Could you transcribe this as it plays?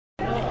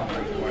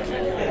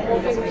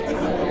Well,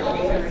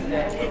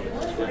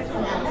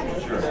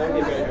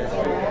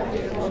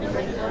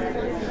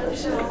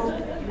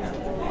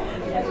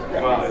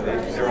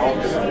 they're all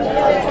different.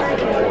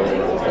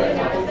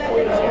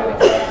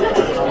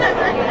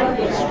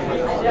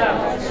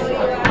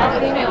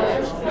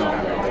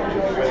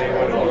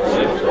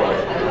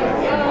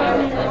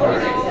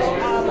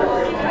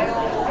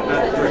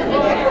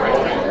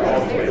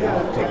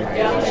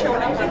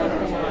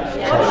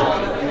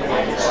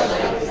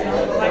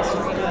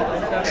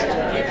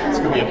 It's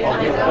going to be a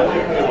bumpy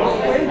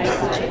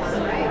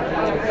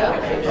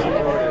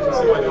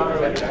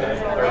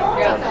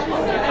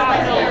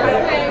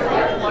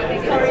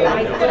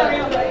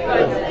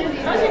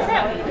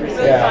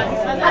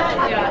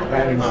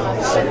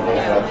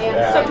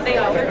Something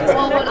else.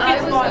 Well, when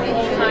I was on the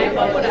whole time,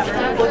 but whatever.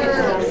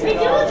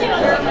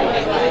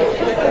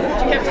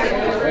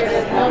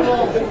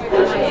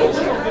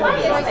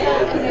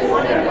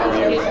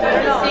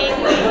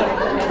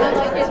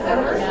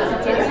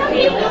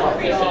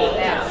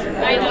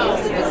 I know.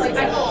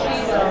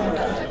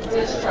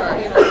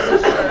 Discharge,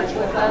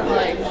 but then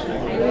like,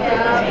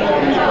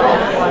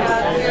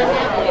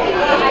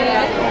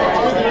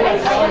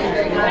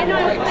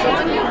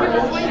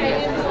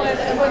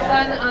 but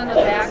then on the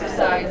back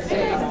side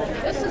saying,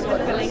 this is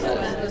what this is,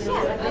 this is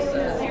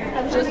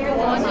just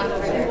one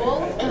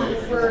tool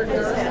for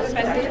nurses.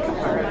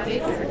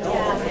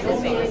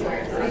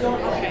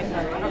 Okay.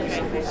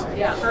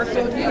 Yeah. So do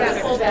that.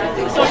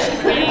 So it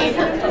should be.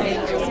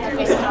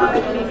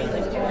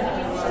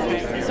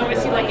 So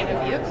is he like in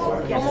a vehicle?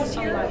 Almost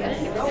here?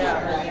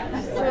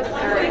 Yeah. So it's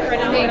like right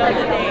now, middle of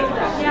the day.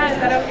 Yeah, is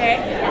that okay?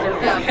 Yeah.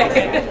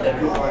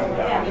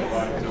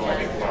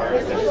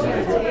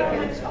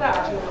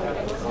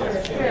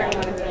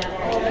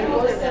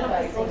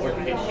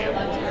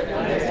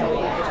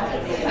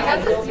 I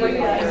got to see you.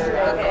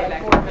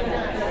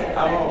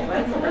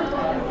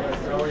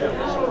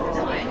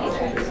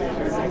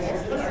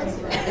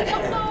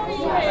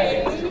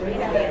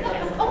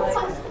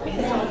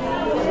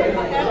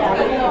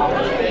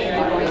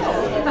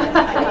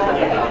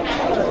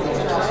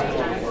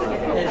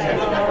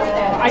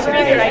 I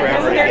figured I'd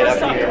come here to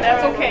something.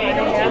 That's okay.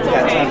 That's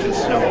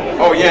okay.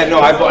 Oh yeah, no,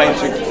 I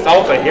should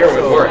salsa here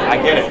would work. I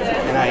get it.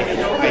 And I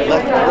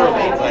left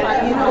early, but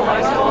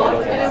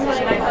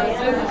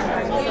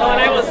and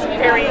I was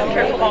very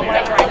careful about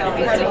whatever I did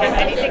before they have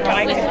anything, but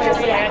I can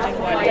just imagine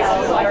what is.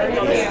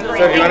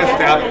 So if you want to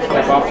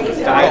step off to the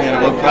side,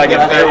 and we'll probably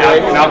get there,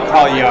 and I'll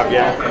call you up.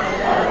 Yeah.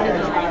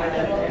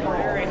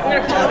 I'm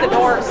gonna close the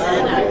doors.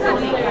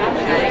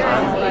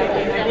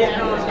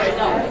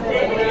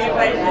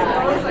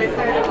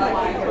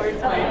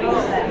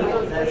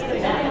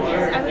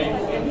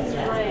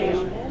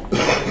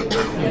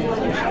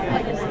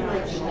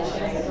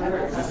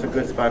 Is this a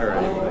good spot or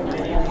anything?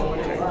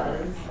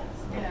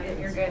 Yeah,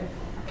 you're good.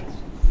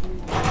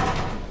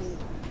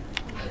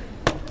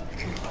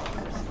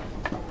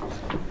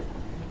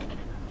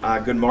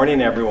 Good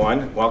morning,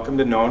 everyone. Welcome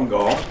to Know and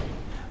Go.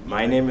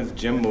 My name is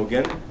Jim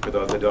Mugen. For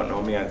those that don't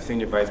know me, I'm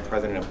Senior Vice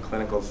President of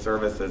Clinical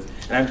Services,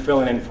 and I'm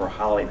filling in for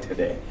Holly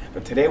today.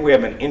 But today we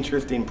have an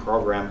interesting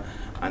program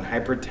on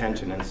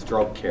hypertension and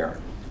stroke care.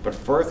 But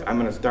first, I'm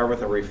going to start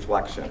with a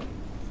reflection.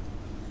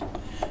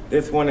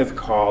 This one is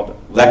called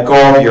Let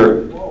Go of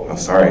Your... Oh,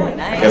 sorry.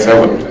 I guess I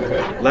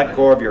would. Let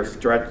Go of Your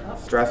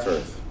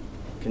Stressors.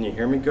 Can you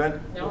hear me good?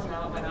 No,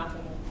 my mouth.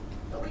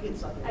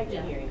 I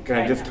can hear you. Can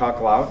I just talk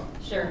loud?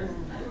 Sure.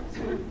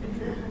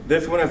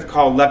 This one is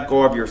called Let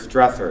Go of Your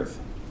Stressors.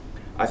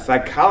 A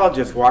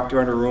psychologist walked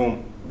around a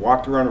room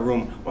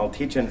while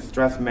teaching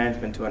stress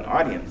management to an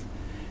audience.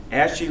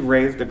 As she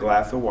raised a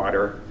glass of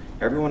water,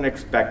 everyone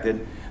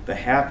expected the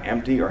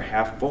half-empty or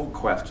half-full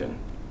question.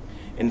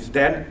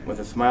 Instead, with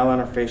a smile on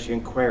her face, she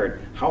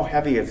inquired, "How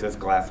heavy is this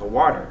glass of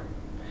water?"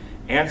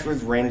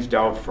 Answers ranged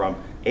out from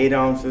 8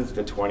 ounces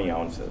to 20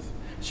 ounces.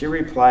 She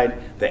replied,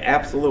 "The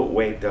absolute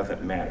weight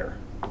doesn't matter.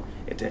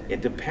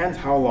 It depends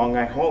how long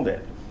I hold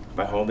it. If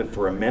I hold it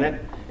for a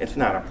minute, it's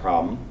not a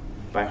problem.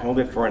 If I hold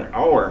it for an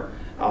hour,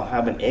 I'll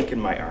have an ache in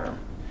my arm.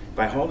 If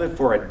I hold it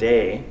for a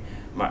day,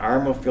 my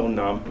arm will feel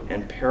numb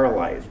and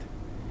paralyzed.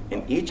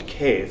 In each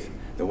case,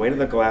 the weight of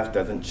the glass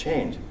doesn't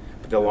change,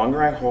 but the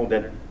longer I hold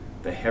it,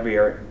 the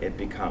heavier it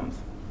becomes."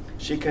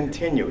 She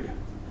continued,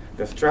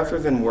 "The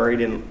stressors and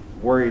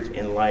worries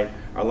in life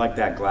are like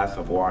that glass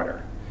of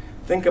water.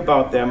 Think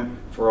about them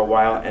for a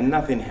while and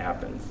nothing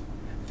happens.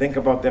 Think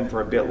about them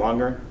for a bit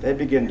longer, they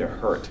begin to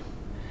hurt.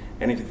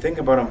 And if you think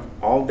about them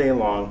all day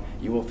long,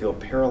 you will feel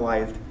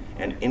paralyzed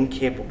and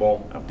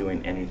incapable of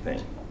doing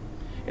anything.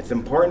 It's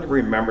important to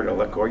remember to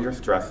let go of your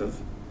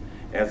stresses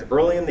as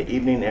early in the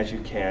evening as you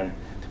can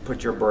to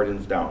put your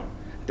burdens down.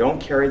 Don't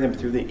carry them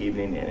through the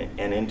evening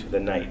and into the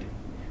night.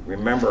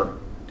 Remember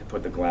to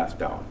put the glass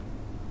down."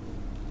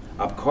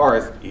 Of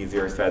course,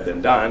 easier said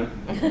than done.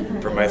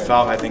 For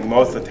myself, I think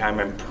most of the time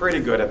I'm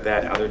pretty good at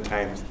that, other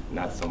times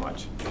not so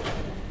much.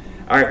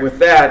 All right, with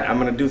that, I'm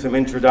going to do some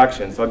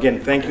introductions. So again,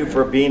 thank you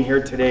for being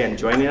here today and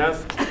joining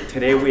us.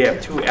 Today we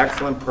have two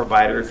excellent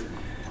providers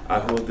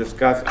who will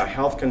discuss a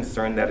health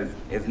concern that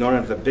is known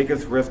as the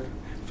biggest risk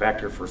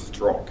factor for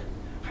stroke,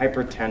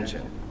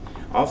 hypertension.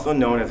 Also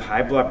known as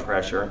high blood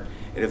pressure,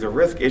 it is a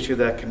risk issue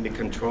that can be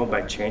controlled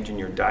by changing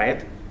your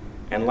diet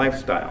and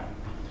lifestyle.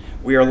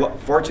 We are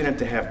fortunate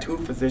to have two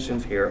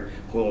physicians here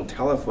who will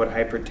tell us what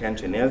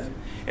hypertension is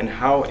and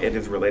how it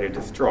is related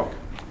to stroke.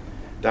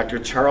 Dr.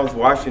 Charles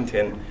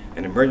Washington,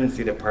 an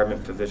emergency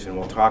department physician,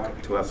 will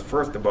talk to us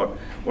first about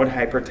what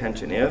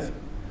hypertension is,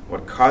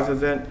 what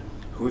causes it,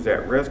 who's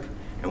at risk,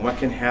 and what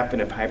can happen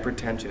if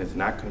hypertension is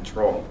not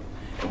controlled,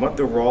 and what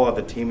the role of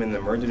the team in the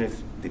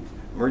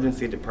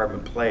emergency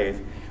department plays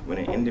when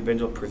an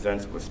individual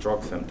presents with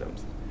stroke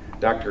symptoms.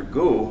 Dr.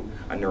 Gu,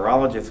 a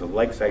neurologist with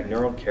Lakeside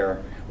Neural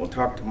Care, will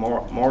talk more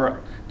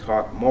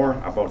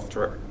about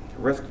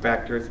risk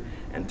factors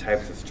and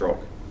types of stroke.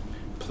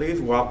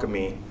 Please welcome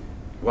me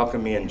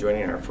in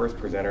joining our first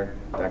presenter,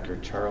 Dr.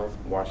 Charles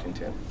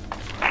Washington.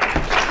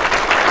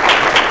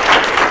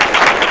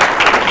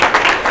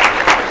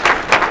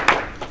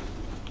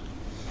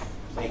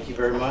 Thank you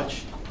very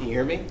much. Can you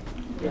hear me?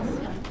 Yes.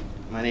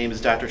 My name is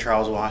Dr.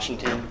 Charles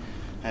Washington.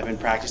 I've been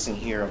practicing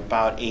here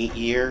about 8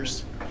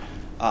 years.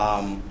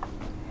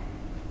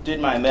 Did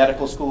my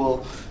medical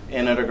school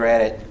and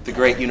undergrad at the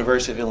great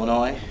University of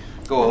Illinois.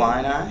 Go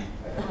Illini.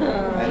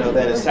 I know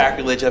that is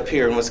sacrilege up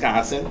here in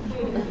Wisconsin.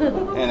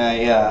 And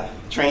I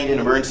trained in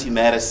emergency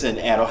medicine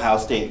at Ohio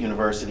State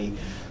University.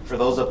 For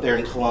those up there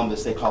in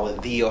Columbus, they call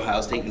it the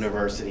Ohio State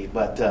University,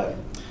 but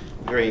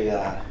very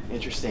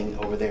interesting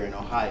over there in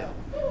Ohio.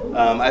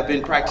 I've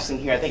been practicing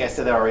here, I think I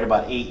said that already,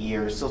 about 8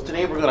 years. So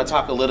today we're going to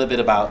talk a little bit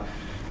about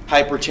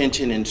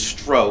hypertension and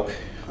stroke.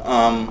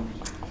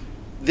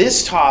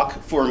 This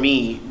talk for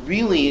me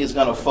really is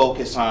going to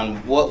focus on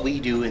what we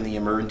do in the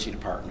emergency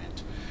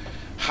department,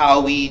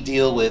 how we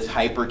deal with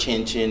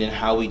hypertension and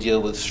how we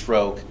deal with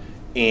stroke,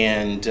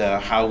 and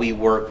how we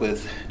work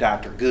with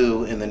Dr.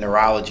 Gu in the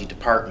neurology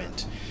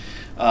department.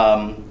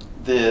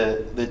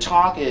 The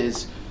talk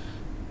is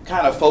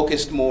kind of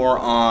focused more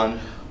on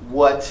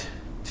what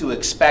to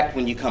expect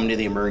when you come to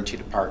the emergency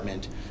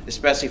department,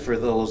 especially for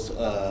those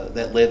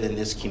that live in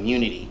this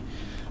community.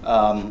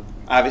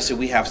 Obviously,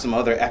 we have some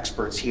other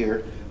experts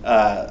here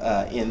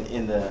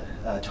in the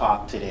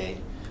talk today.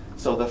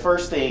 So the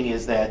first thing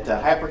is that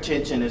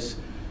hypertension is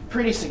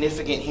pretty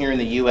significant here in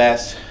the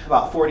U.S.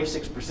 About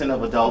 46%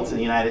 of adults in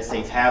the United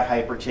States have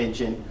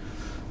hypertension.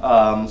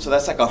 So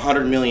that's like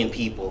 100 million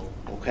people,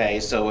 okay?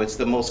 So it's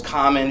the most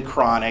common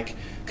chronic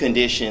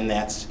condition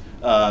that's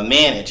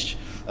managed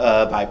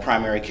by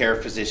primary care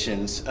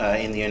physicians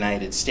in the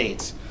United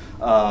States.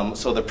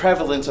 So the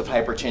prevalence of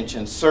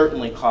hypertension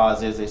certainly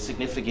causes a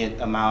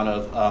significant amount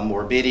of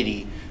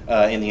morbidity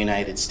in the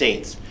United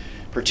States.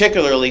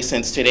 Particularly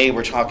since today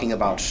we're talking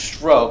about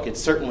stroke, it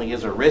certainly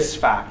is a risk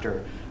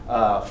factor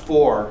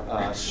for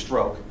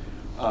stroke.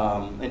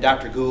 And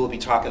Dr. Gu will be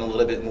talking a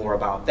little bit more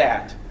about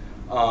that.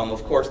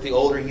 Of course, the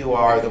older you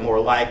are, the more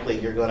likely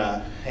you're going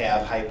to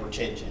have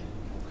hypertension.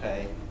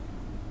 Okay.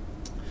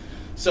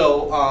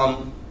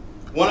 So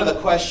one of the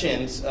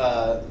questions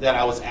that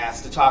I was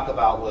asked to talk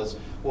about was,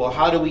 well,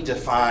 how do we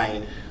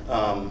define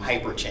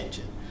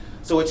hypertension?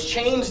 So it's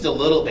changed a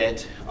little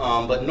bit,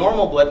 but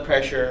normal blood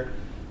pressure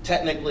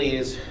technically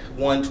is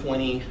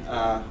 120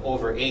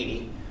 over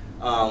 80.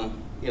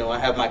 You know, I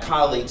have my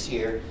colleagues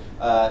here.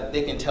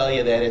 They can tell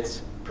you that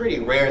it's pretty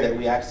rare that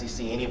we actually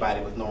see anybody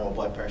with normal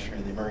blood pressure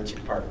in the emergency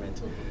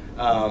department.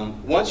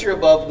 Once you're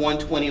above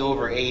 120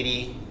 over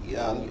 80,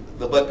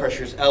 the blood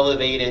pressure is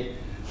elevated.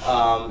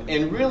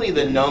 And really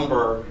the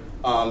number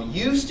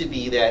used to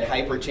be that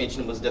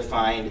hypertension was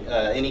defined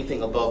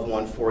anything above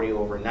 140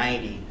 over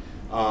 90.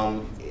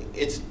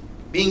 It's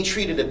being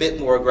treated a bit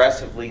more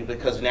aggressively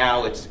because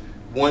now it's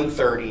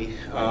 130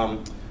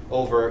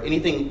 over,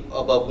 anything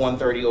above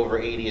 130 over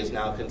 80 is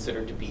now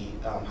considered to be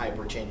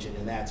hypertension,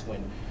 and that's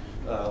when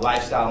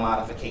lifestyle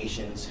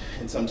modifications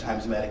and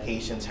sometimes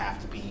medications have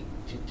to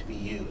be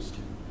used.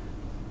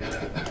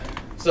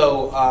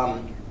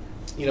 So,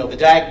 you know, the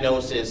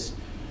diagnosis,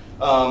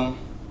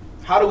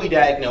 how do we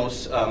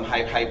diagnose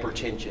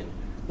hypertension?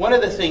 One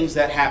of the things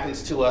that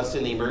happens to us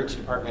in the emergency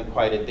department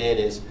quite a bit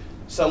is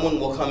someone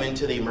will come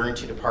into the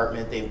emergency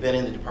department, they've been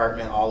in the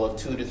department all of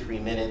 2 to 3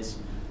 minutes,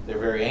 they're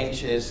very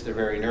anxious, they're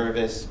very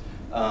nervous,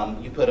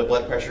 you put a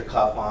blood pressure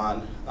cuff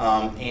on,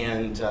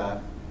 and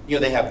you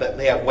know, they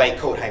have white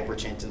coat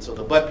hypertension, so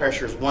the blood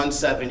pressure is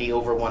 170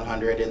 over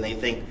 100, and they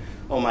think,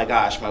 oh my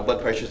gosh, my blood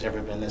pressure's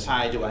never been this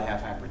high, do I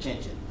have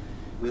hypertension?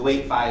 We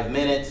wait 5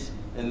 minutes,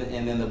 and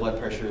then the blood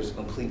pressure is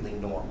completely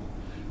normal.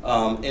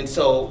 And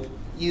so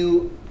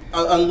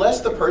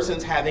unless the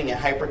person's having a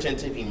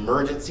hypertensive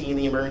emergency in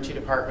the emergency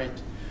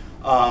department,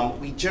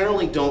 we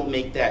generally don't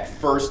make that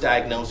first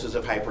diagnosis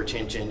of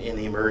hypertension in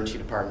the emergency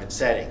department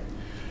setting.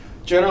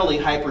 Generally,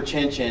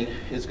 hypertension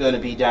is going to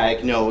be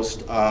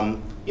diagnosed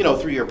you know,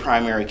 through your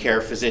primary care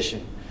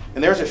physician.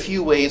 And there's a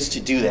few ways to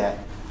do that.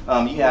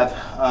 You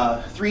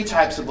have 3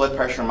 types of blood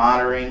pressure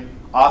monitoring: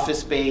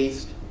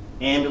 office-based,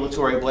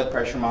 ambulatory blood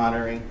pressure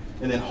monitoring,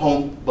 and then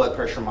home blood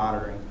pressure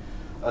monitoring.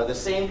 The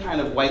same kind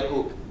of white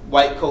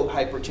white coat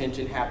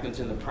hypertension happens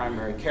in the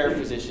primary care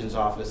physician's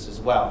office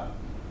as well.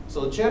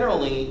 So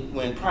generally,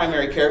 when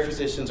primary care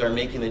physicians are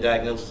making the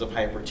diagnosis of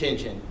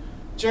hypertension,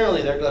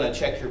 generally they're going to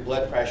check your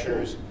blood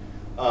pressures,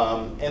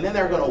 and then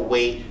they're going to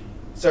wait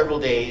several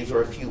days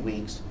or a few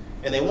weeks,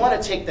 and they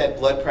want to take that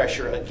blood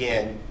pressure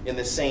again in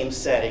the same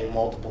setting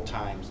multiple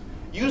times,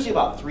 usually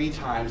about 3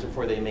 times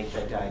before they make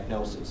that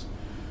diagnosis.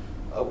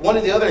 One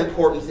of the other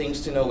important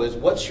things to know is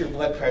what's your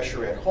blood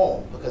pressure at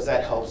home, because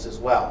that helps as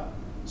well.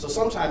 So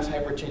sometimes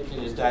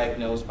hypertension is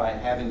diagnosed by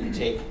having you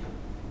take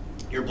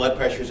your blood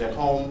pressures at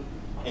home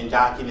and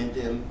document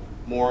them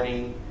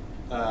morning,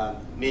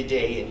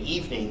 midday, and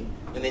evening,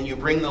 and then you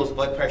bring those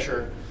blood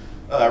pressure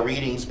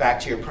readings back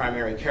to your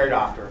primary care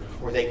doctor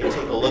where they can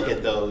take a look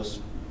at those,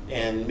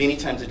 and many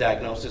times the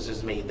diagnosis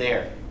is made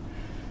there.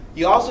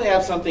 You also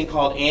have something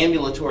called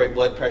ambulatory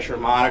blood pressure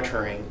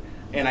monitoring,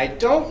 and I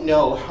don't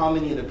know how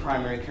many of the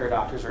primary care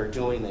doctors are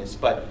doing this,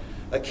 but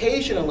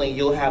occasionally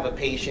you'll have a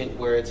patient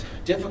where it's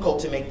difficult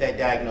to make that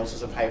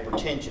diagnosis of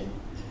hypertension,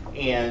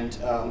 and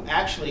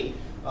actually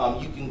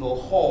you can go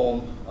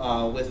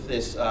home with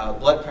this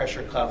blood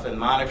pressure cuff and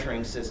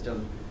monitoring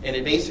system, and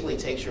it basically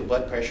takes your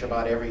blood pressure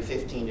about every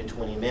 15 to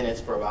 20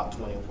 minutes for about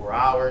 24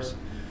 hours.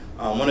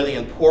 One of the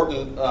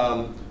important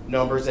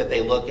numbers that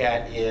they look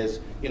at is,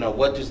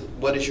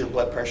 what is your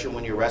blood pressure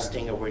when you're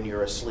resting or when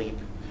you're asleep,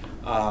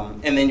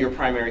 and then your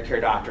primary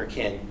care doctor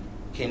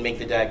can make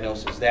the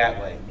diagnosis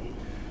that way.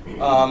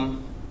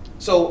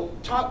 So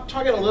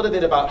talking a little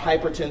bit about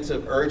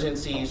hypertensive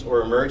urgencies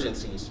or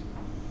emergencies.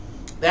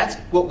 That's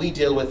what we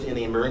deal with in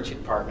the emergency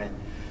department.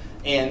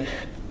 And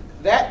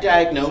that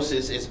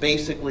diagnosis is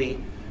basically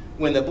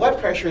when the blood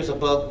pressure is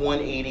above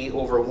 180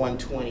 over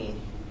 120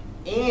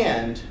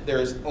 and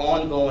there's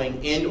ongoing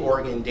end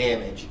organ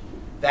damage.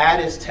 That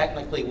is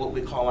technically what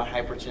we call a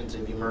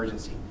hypertensive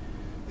emergency.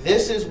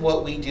 This is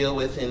what we deal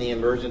with in the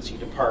emergency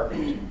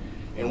department.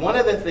 And one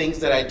of the things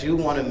that I do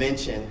want to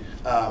mention,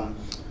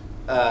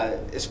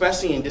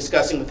 especially in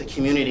discussing with the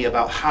community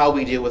about how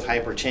we deal with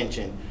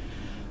hypertension,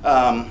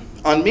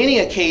 on many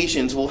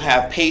occasions, we'll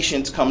have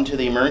patients come to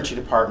the emergency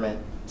department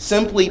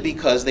simply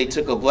because they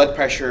took a blood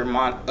pressure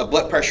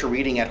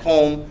reading at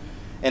home,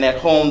 and at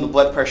home the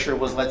blood pressure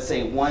was, let's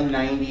say,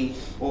 190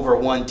 over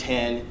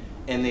 110,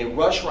 and they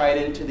rush right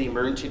into the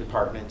emergency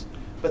department,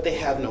 but they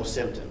have no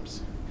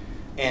symptoms.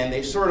 And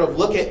they sort of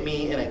look at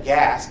me in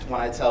aghast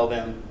when I tell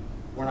them,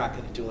 we're not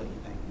going to do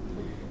anything.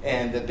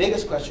 And the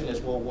biggest question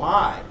is, well,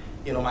 why?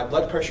 My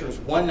blood pressure is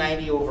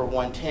 190 over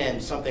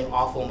 110, something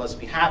awful must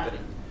be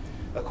happening.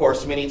 Of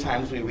course, many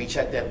times we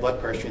recheck that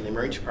blood pressure in the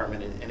emergency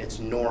department and it's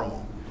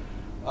normal.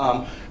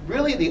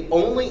 Really, the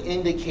only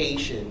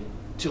indication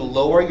to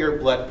lower your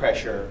blood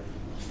pressure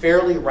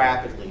fairly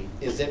rapidly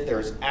is if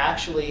there's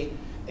actually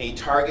a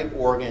target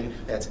organ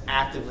that's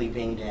actively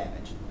being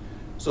damaged.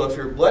 So if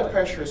your blood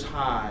pressure is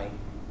high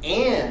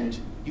and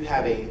you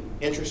have an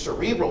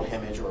intracerebral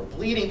hemorrhage or a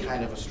bleeding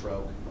kind of a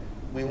stroke,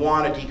 we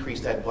want to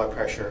decrease that blood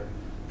pressure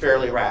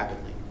fairly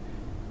rapidly.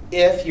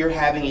 If you're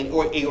having an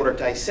aortic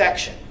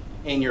dissection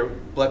and your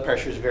blood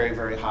pressure is very,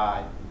 very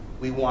high,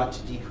 we want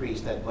to decrease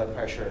that blood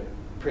pressure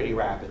pretty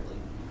rapidly.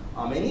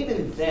 And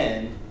even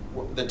then,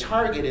 the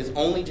target is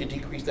only to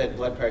decrease that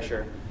blood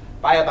pressure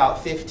by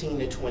about 15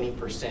 to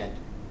 20%,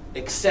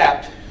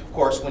 except, of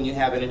course, when you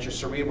have an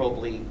intracerebral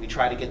bleed, we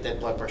try to get that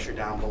blood pressure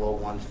down below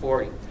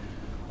 140.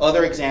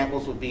 Other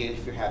examples would be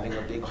if you're having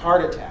a big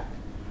heart attack,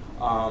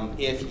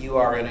 if you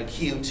are in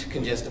acute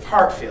congestive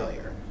heart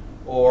failure,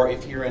 or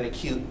if you're in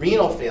acute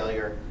renal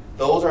failure.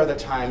 Those are the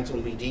times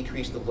when we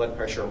decrease the blood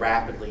pressure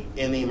rapidly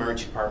in the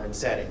emergency department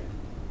setting.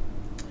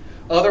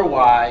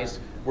 Otherwise,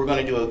 we're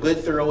going to do a good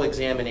thorough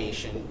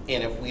examination,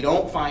 and if we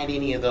don't find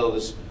any of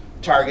those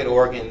target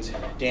organs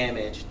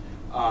damaged,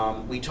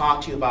 we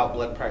talk to you about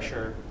blood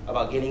pressure,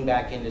 about getting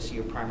back in to see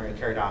your primary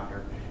care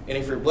doctor. And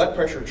if your blood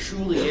pressure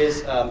truly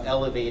is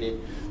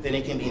elevated, then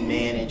it can be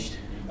managed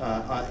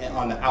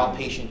on the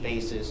outpatient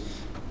basis,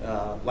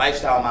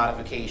 lifestyle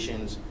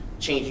modifications,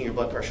 changing your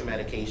blood pressure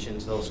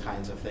medications, those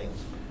kinds of things.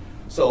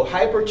 So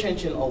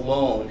hypertension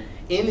alone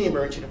in the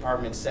emergency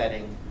department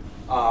setting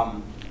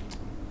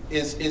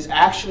is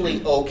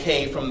actually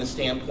okay from the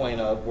standpoint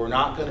of we're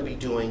not going to be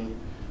doing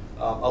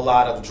a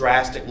lot of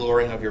drastic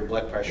lowering of your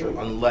blood pressure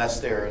unless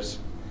there's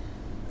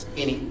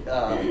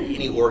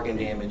any organ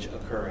damage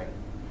occurring.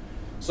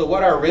 So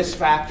what are risk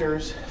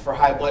factors for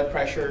high blood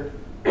pressure?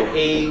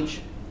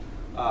 Age,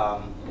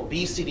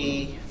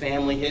 obesity,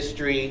 family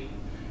history,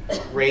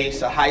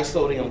 race, a high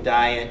sodium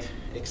diet,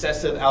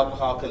 excessive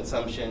alcohol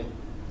consumption,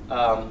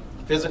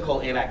 physical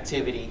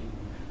inactivity.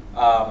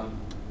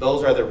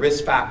 Those are the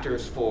risk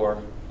factors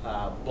for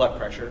blood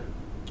pressure.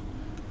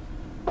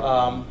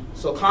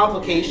 So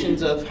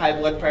complications of high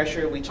blood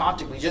pressure, we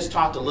just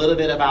talked a little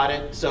bit about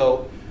it.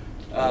 So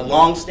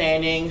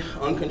long-standing,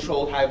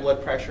 uncontrolled high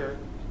blood pressure.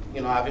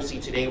 Obviously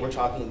today we're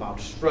talking about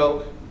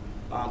stroke,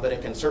 but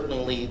it can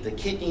certainly lead to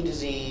kidney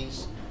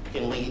disease,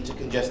 can lead to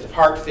congestive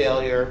heart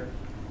failure,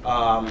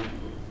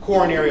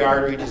 coronary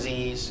artery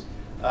disease,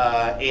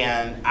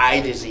 and eye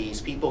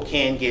disease. People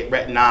can get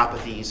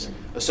retinopathies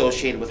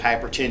associated with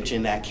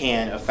hypertension that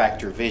can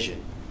affect your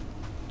vision.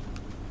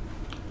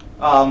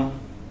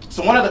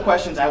 So one of the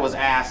questions I was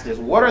asked is,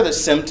 what are the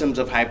symptoms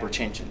of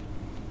hypertension?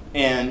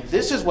 And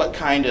this is what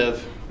kind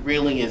of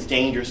really is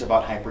dangerous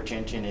about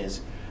hypertension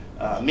is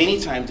many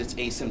times it's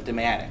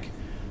asymptomatic.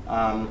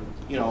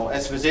 You know,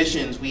 as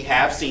physicians, we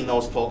have seen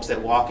those folks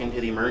that walk into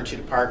the emergency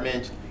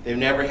department. They've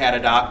never had a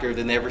doctor.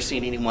 They've never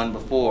seen anyone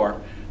before.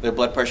 Their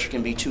blood pressure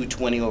can be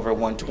 220 over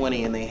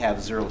 120, and they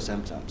have 0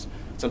 symptoms.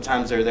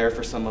 Sometimes they're there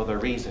for some other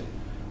reason,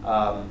 you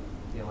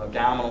know,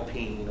 abdominal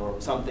pain or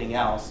something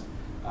else.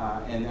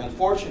 And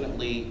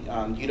unfortunately,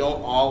 you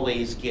don't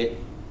always get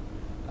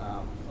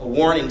a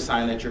warning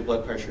sign that your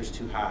blood pressure is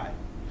too high.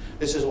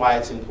 This is why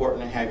it's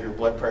important to have your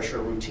blood pressure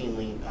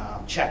routinely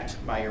checked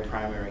by your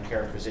primary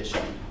care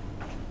physician.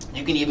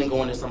 You can even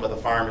go into some of the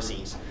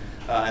pharmacies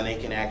and they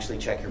can actually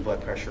check your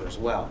blood pressure as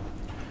well.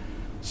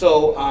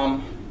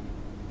 So,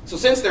 so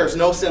since there's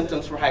no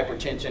symptoms for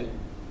hypertension,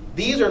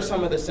 these are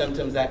some of the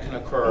symptoms that can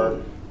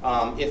occur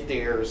if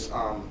there's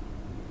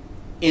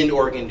end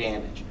organ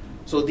damage.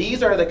 So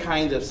these are the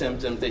kinds of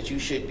symptoms that you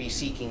should be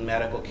seeking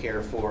medical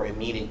care for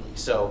immediately.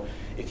 So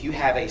if you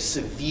have a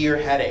severe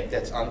headache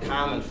that's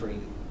uncommon for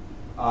you,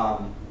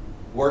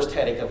 worst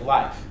headache of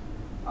life,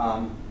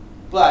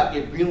 but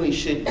it really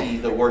should be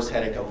the worst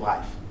headache of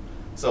life.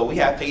 So we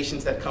have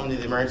patients that come to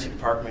the emergency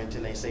department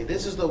and they say,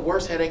 this is the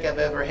worst headache I've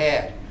ever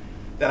had.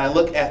 Then I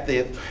look at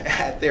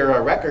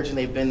their records and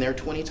they've been there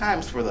 20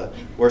 times for the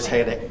worst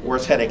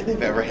headache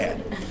they've ever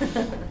had.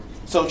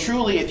 So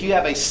truly, if you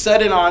have a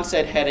sudden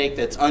onset headache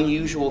that's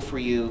unusual for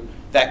you,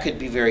 that could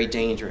be very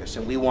dangerous,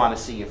 and we want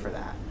to see you for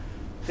that.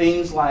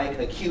 Things like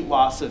acute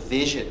loss of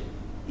vision,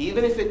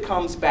 even if it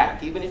comes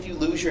back, even if you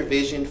lose your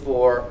vision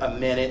for a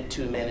minute,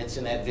 2 minutes,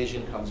 and that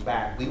vision comes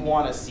back, we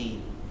want to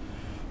see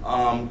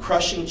you.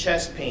 Crushing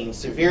chest pain,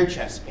 severe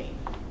chest pain,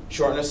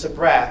 shortness of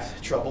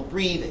breath, trouble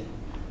breathing,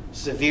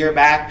 severe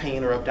back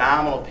pain or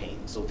abdominal pain.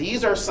 So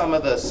these are some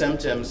of the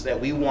symptoms that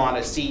we want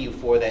to see you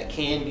for that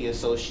can be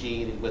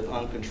associated with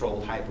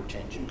uncontrolled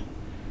hypertension.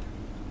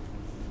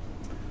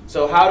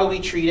 So how do we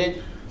treat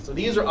it? So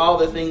these are all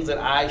the things that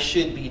I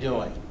should be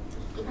doing.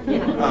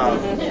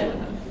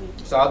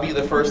 So I'll be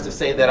the first to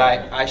say that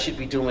I should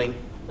be doing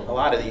a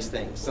lot of these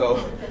things.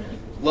 So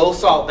low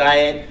salt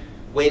diet,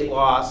 weight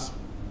loss,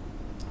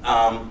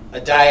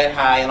 a diet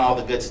high in all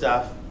the good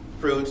stuff,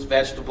 fruits,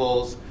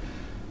 vegetables,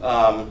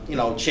 you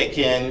know,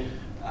 chicken,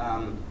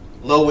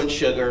 low in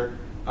sugar.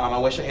 I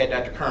wish I had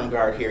Dr.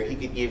 Kermgard here. He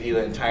could give you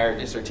an entire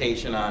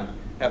dissertation on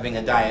having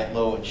a diet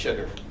low in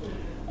sugar.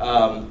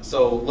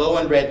 So low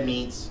in red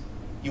meats.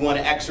 You want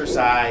to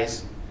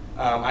exercise.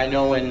 I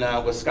know in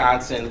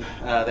Wisconsin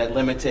that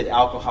limited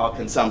alcohol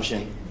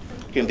consumption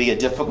can be a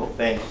difficult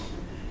thing.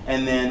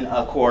 And then,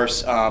 of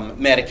course,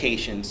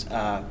 medications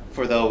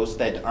for those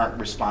that aren't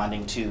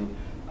responding to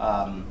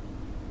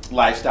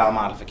lifestyle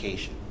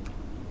modification.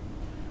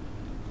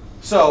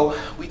 So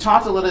we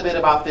talked a little bit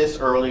about this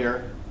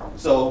earlier.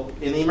 So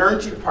in the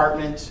emergency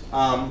department,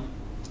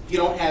 if you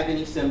don't have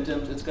any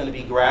symptoms, it's going to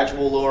be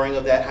gradual lowering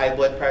of that high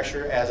blood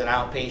pressure as an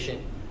outpatient.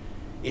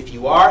 If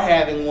you are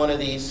having one of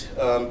these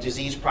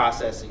disease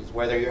processes,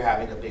 whether you're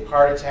having a big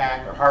heart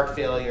attack or heart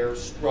failure,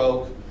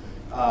 stroke,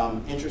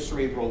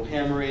 intracerebral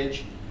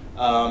hemorrhage,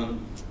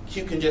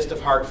 acute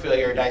congestive heart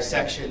failure,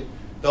 dissection,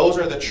 those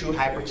are the true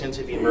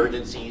hypertensive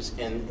emergencies,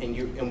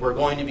 and we're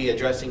going to be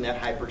addressing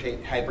that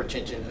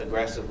hypertension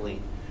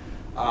aggressively.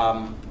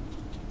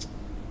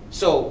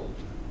 So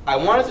I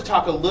wanted to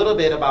talk a little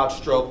bit about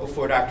stroke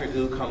before Dr.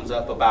 Gu comes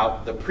up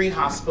about the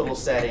pre-hospital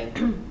setting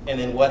and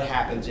then what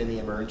happens in the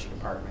emergency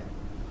department.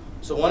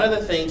 So one of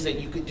the things that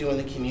you could do in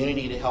the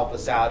community to help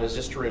us out is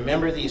just to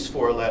remember these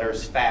 4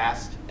 letters,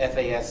 FAST,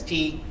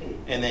 F-A-S-T,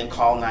 and then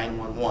call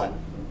 911.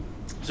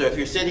 So if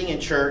you're sitting in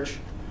church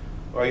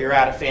or you're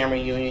at a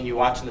family reunion, you're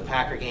watching the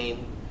Packer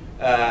game,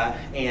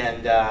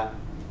 and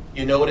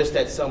you notice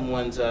that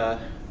someone's not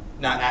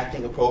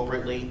acting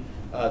appropriately,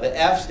 the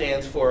F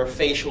stands for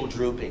facial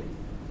drooping.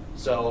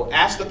 So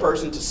ask the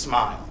person to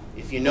smile.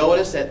 If you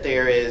notice that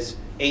there is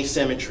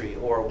asymmetry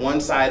or one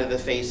side of the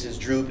face is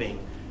drooping,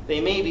 they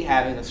may be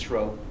having a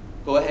stroke.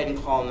 Go ahead and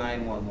call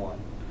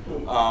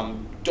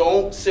 911.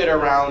 Don't sit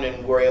around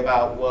and worry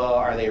about, well,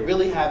 are they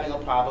really having a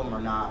problem or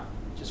not?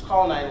 Just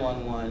call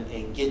 911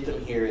 and get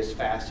them here as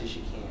fast as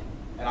you can.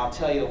 And I'll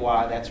tell you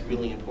why that's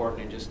really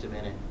important in just a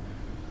minute.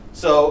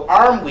 So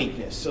arm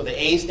weakness. So the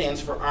A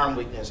stands for arm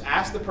weakness.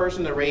 Ask the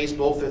person to raise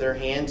both of their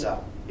hands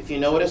up. If you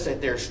notice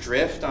that there's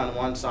drift on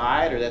one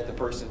side or that the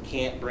person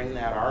can't bring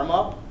that arm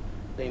up,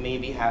 they may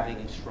be having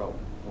a stroke,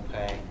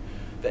 okay?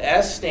 The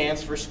S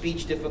stands for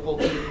speech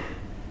difficulty.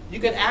 You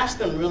can ask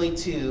them really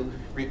to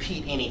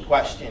repeat any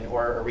question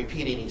or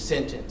repeat any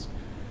sentence.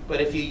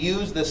 But if you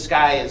use the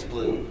sky is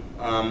blue,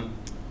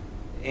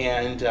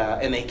 and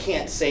they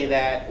can't say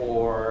that,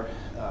 or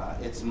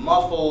it's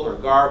muffled or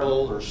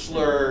garbled or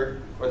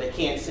slurred, or they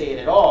can't say it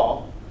at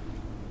all,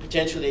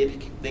 potentially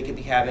they could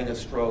be having a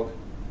stroke.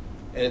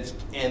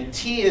 And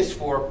T is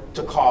for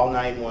to call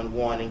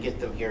 911 and get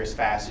them here as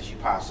fast as you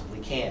possibly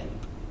can.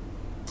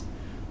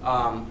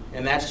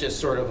 And that's just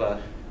sort of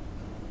a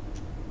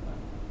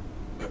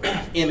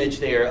image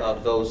there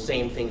of those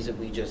same things that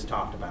we just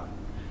talked about.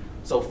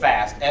 So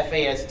FAST,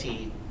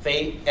 F-A-S-T,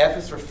 F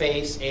is for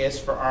face, A is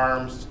for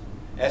arms,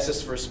 S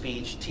is for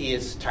speech, T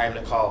is time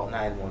to call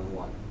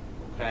 911,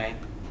 okay?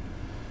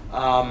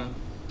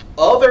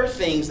 Other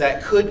things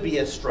that could be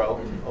a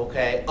stroke,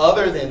 okay,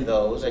 other than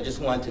those, I just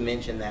wanted to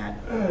mention that,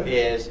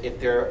 is if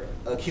they're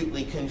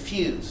acutely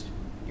confused.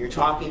 You're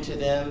talking to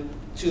them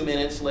 2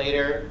 minutes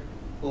later,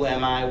 who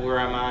am I, where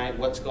am I,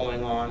 what's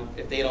going on?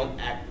 If they don't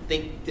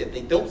if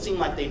they don't seem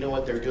like they know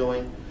what they're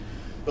doing,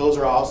 those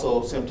are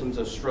also symptoms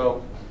of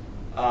stroke.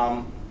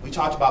 We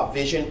talked about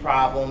vision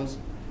problems.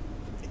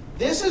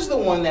 This is the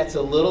one that's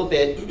a little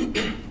bit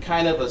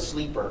kind of a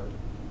sleeper,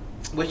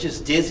 which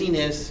is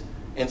dizziness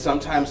and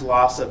sometimes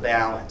loss of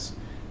balance.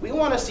 We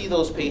want to see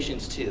those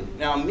patients too.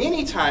 Now,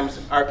 many times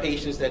our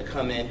patients that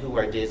come in who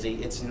are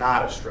dizzy, it's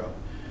not a stroke.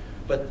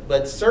 But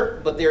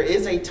there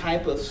is a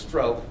type of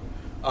stroke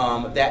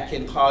that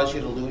can cause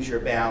you to lose your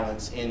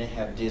balance and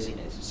have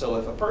dizziness. So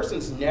if a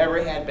person's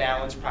never had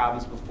balance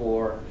problems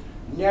before,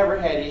 never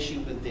had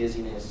issues with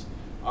dizziness,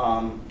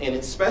 and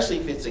especially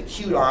if it's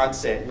acute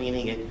onset,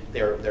 meaning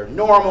they're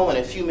normal and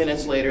a few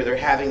minutes later they're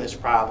having this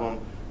problem,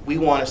 we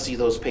want to see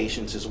those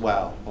patients as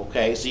well,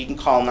 okay? So you can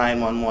call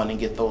 911 and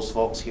get those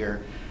folks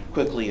here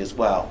quickly as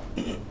well.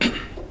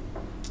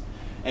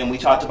 And we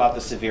talked about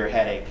the severe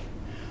headache.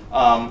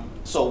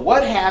 So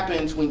what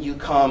happens when you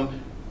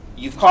come,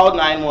 you've called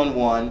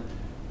 911,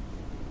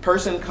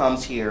 person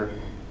comes here.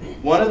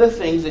 One of the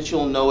things that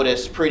you'll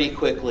notice pretty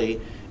quickly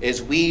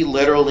is we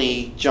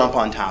literally jump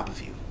on top of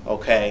you,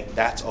 okay?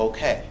 That's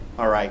okay,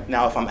 all right?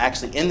 Now, if I'm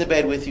actually in the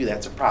bed with you,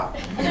 that's a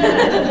problem.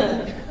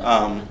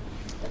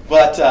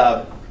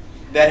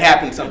 That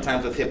happens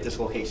sometimes with hip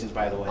dislocations,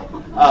 by the way.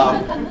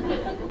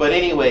 But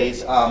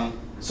anyways,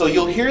 so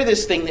you'll hear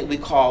this thing that we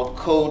call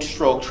Code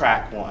Stroke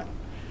Track 1.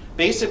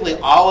 Basically,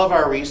 all of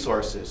our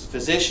resources,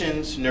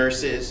 physicians,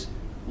 nurses,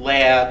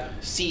 lab,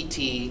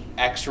 CT,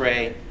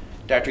 X-ray,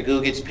 Dr.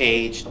 Guget's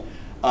page,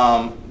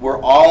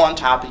 we're all on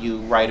top of you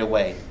right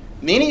away.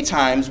 Many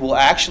times, we'll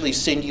actually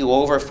send you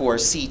over for a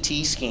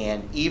CT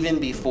scan even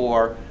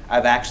before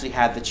I've actually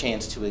had the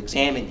chance to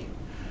examine you.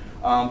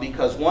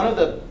 Because one of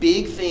the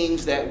big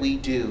things that we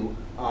do,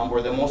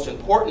 or the most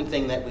important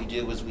thing that we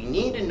do, is we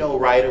need to know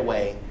right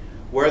away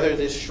whether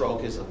this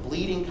stroke is a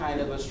bleeding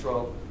kind of a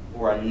stroke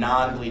or a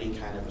non-bleeding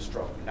kind of a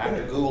stroke.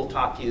 Dr. Gu will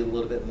talk to you a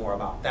little bit more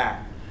about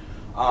that.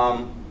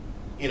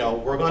 You know,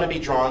 we're going to be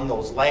drawing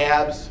those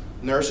labs.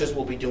 Nurses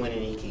will be doing an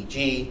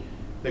EKG.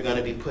 They're going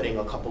to be putting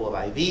a couple of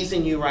IVs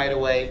in you right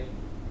away,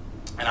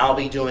 and I'll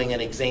be doing an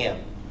exam.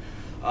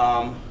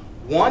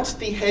 Once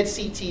the head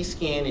CT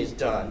scan is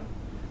done,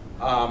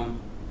 and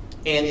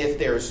if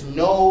there's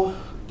no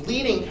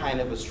bleeding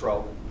kind of a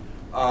stroke,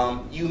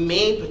 you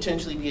may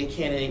potentially be a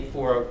candidate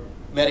for a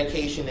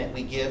medication that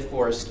we give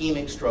for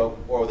ischemic stroke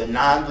or the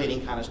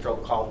non-bleeding kind of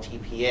stroke called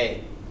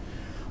TPA.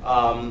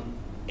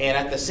 And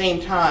at the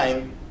same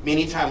time,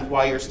 many times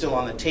while you're still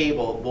on the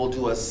table, we'll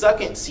do a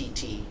second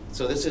CT.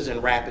 So this is in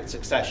rapid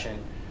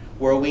succession,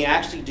 where we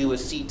actually do a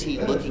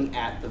CT looking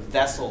at the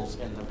vessels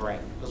in the brain,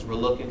 because we're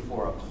looking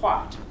for a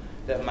clot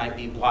that might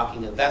be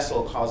blocking a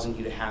vessel causing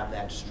you to have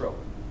that stroke,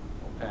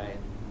 okay?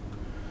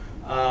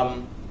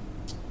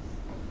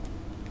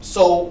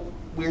 So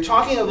we're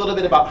talking a little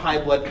bit about high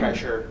blood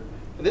pressure.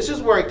 This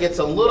is where it gets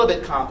a little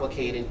bit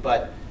complicated,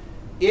 but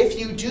if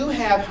you do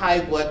have high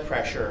blood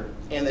pressure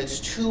and it's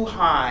too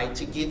high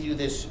to give you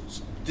this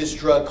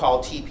drug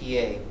called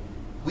TPA,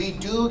 we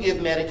do give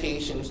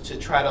medications to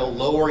try to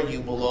lower you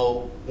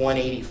below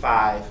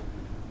 185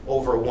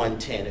 over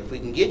 110. If we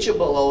can get you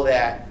below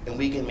that and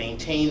we can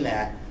maintain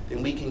that,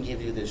 then we can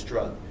give you this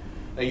drug.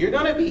 Now you're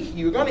going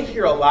to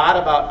hear a lot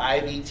about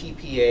IV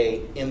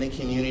TPA in the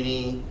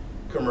community,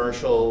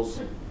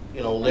 commercials,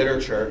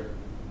 literature.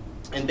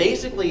 And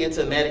basically it's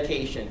a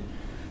medication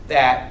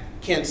that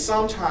can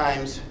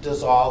sometimes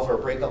dissolve or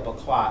break up a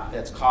clot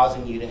that's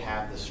causing you to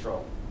have the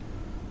stroke.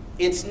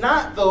 It's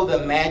not, though,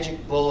 the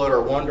magic bullet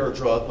or wonder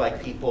drug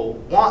like people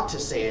want to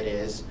say it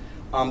is,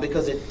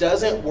 because it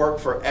doesn't work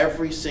for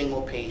every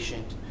single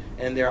patient,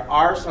 and there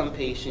are some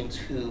patients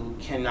who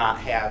cannot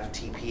have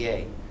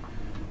TPA.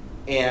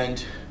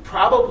 And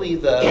probably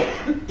the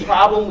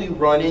problem we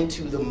run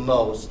into the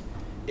most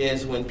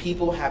is when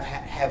people have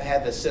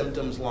had the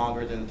symptoms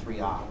longer than 3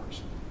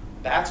 hours.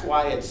 That's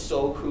why it's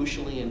so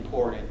crucially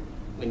important.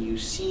 When you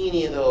see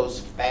any of those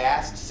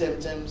fast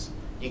symptoms,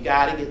 you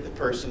got to get the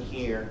person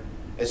here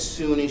as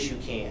soon as you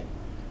can.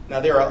 Now,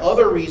 there are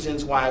other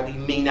reasons why we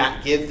may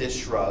not give this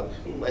drug.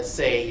 Let's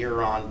say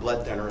you're on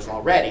blood thinners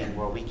already,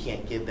 where we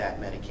can't give that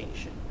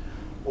medication.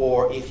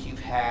 Or if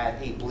you've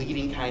had a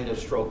bleeding kind of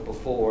stroke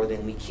before,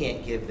 then we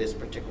can't give this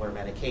particular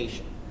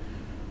medication.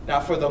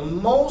 Now, for the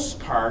most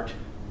part,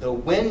 the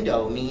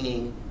window,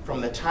 meaning from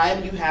the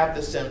time you have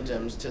the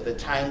symptoms to the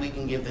time we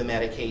can give the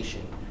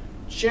medication,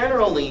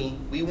 generally,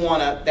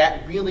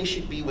 that really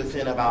should be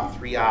within about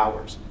 3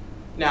 hours.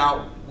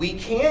 Now, we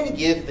can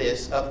give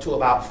this up to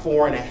about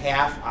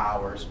 4.5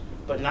 hours,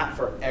 but not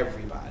for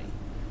everybody.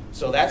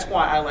 So that's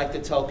why I like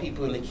to tell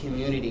people in the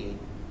community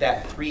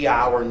that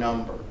 3-hour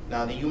number.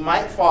 Now, you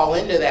might fall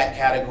into that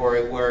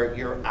category where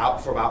you're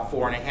out for about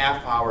 4.5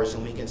 hours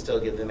and we can still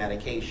give the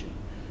medication.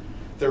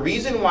 The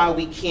reason why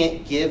we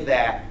can't give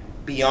that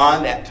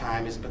beyond that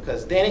time is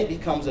because then it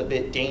becomes a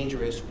bit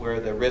dangerous where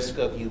the risk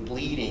of you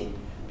bleeding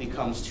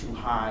becomes too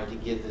high to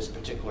give this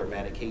particular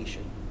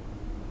medication.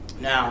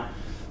 Now,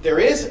 there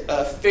is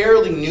a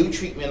fairly new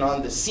treatment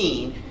on the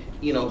scene,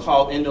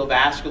 called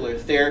endovascular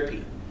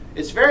therapy.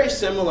 It's very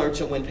similar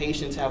to when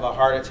patients have a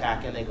heart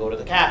attack and they go to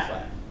the cath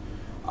lab.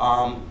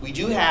 We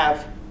do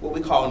have what we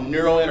call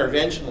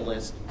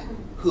neurointerventionalists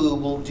who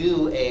will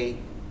do a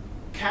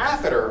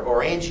catheter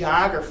or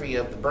angiography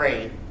of the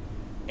brain,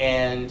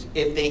 and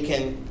if they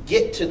can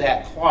get to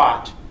that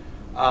clot,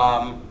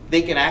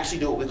 they can actually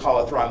do what we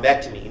call a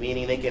thrombectomy,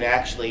 meaning they can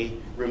actually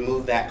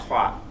remove that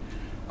clot.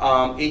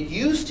 It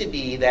used to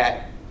be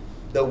that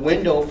the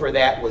window for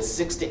that was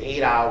 6 to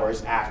 8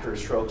 hours after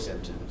stroke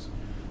symptoms.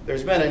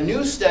 There's been a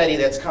new study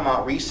that's come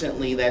out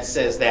recently that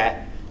says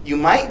that you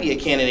might be a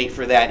candidate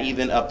for that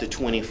even up to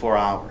 24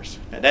 hours.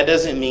 Now, that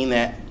doesn't mean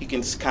that you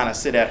can kind of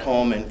sit at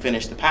home and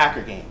finish the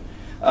Packer game.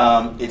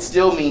 It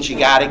still means you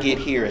got to get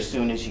here as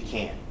soon as you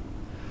can.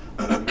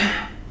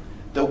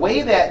 The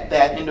way that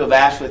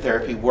endovascular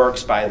therapy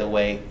works, by the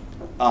way,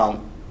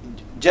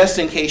 just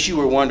in case you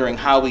were wondering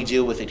how we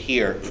deal with it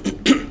here,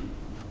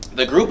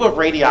 the group of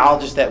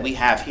radiologists that we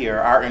have here,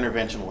 our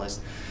interventionalists,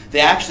 they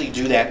actually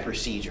do that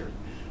procedure,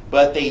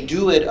 but they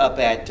do it up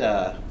at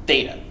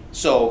Theta.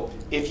 So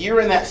if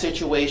you're in that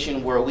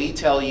situation where we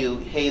tell you,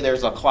 hey,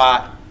 there's a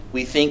clot,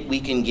 we think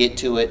we can get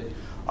to it,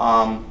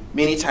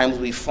 many times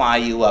we fly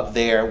you up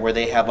there where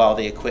they have all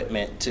the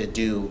equipment to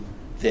do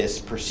this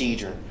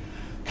procedure.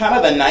 Kind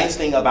of the nice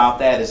thing about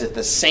that is that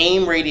the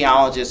same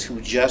radiologist who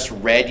just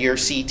read your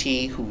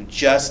CT, who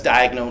just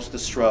diagnosed the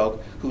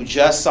stroke, who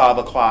just saw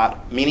the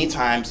clot, many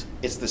times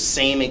it's the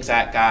same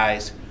exact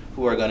guys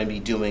who are going to be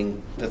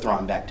doing the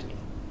thrombectomy,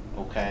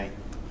 okay?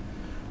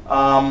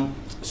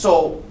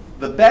 So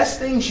the best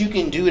things you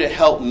can do to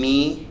help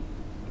me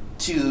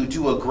to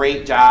do a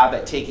great job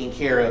at taking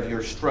care of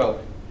your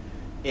stroke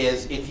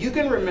is if you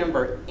can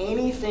remember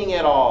anything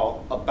at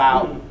all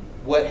about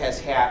what has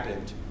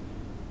happened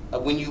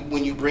when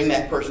you bring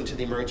that person to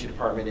the emergency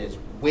department, is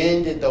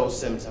when did those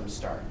symptoms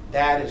start?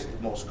 That is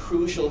the most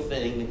crucial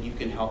thing that you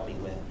can help me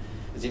with,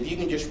 is if you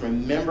can just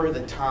remember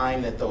the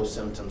time that those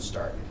symptoms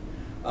started.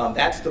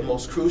 That's the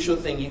most crucial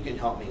thing you can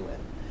help me with.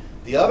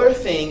 The other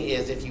thing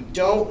is, if you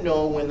don't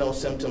know when those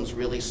symptoms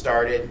really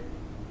started,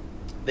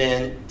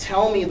 then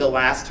tell me the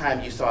last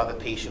time you saw the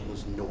patient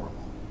was normal.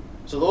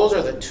 So those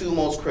are the two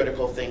most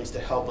critical things to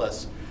help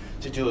us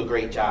to do a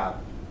great job.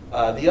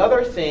 The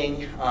other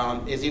thing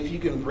is if you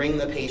can bring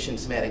the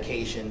patient's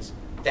medications,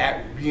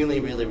 that really,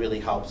 really, really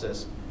helps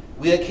us.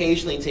 We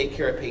occasionally take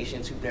care of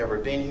patients who've never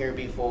been here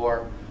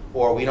before,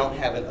 or we don't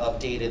have an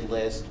updated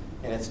list,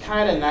 and it's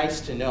kind of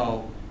nice to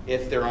know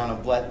if they're on a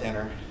blood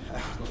thinner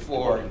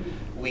before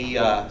we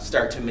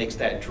start to mix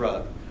that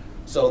drug.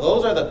 So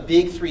those are the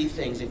big three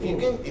things.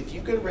 If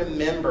you can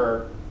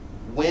remember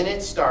when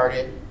it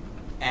started,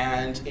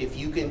 and if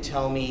you can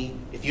tell me,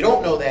 if you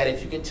don't know that,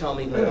 if you can tell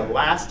me when the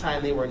last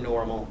time they were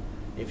normal,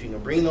 if you can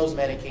bring those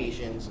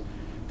medications,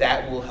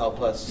 that will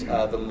help us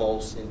the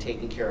most in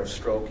taking care of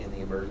stroke in the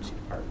emergency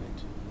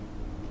department.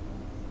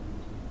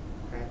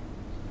 Okay.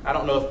 I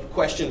don't know if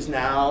questions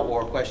now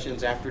or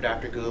questions after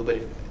Dr. Gu, but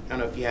I don't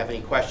know if you have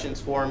any questions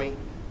for me.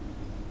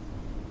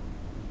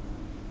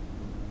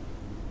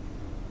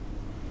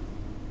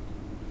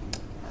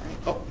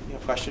 Oh, you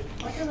have a question?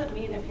 What does it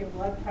mean if your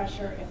blood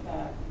pressure, if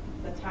the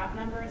top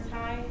number is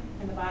high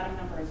and the bottom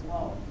number is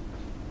low?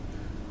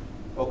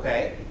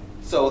 Okay,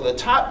 so the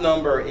top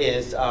number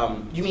is,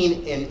 you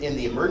mean in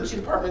the emergency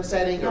department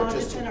setting? No, or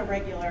just in a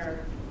regular.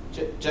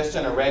 Just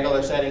in a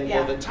regular setting? Yeah.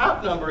 Well, the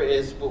top number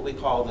is what we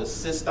call the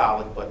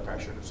systolic blood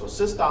pressure. So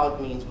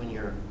systolic means when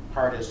your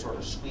heart is sort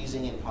of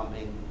squeezing and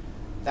pumping,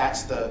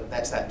 that's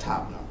that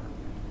top number.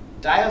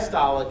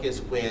 Diastolic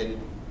is when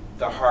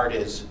the heart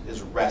is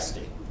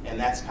resting, and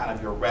that's kind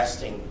of your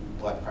resting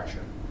blood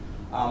pressure.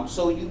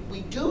 So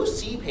we do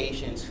see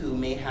patients who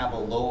may have a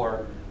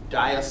lower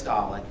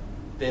diastolic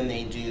than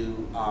they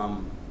do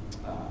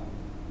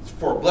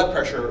for blood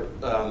pressure.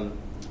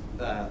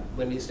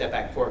 Let me step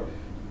back. For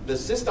the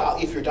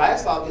systolic, if your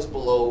diastolic is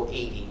below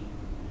 80,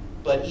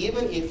 but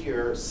even if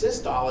your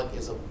systolic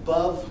is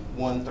above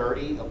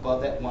 130,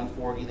 above that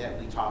 140 that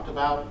we talked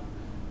about,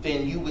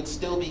 then you would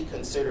still be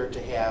considered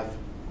to have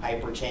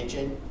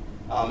hypertension,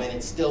 and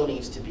it still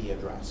needs to be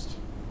addressed.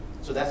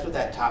 So that's what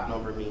that top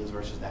number means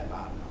versus that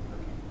bottom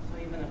number.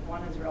 So even if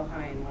one is real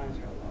high and one is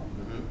real low.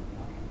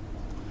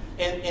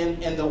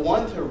 Mm-hmm. And the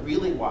one to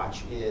really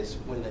watch is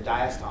when the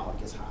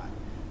diastolic is high.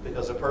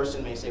 Because a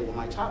person may say, well,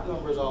 my top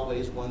number is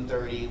always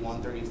 130,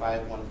 135,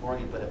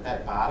 140, but if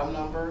that bottom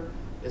number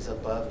is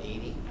above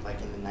 80,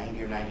 like in the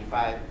 90 or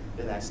 95,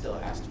 then that still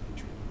has to be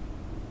treated.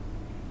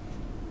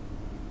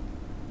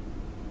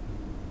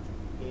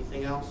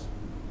 Anything else?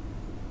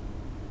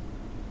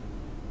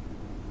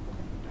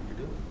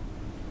 Dr. Gu?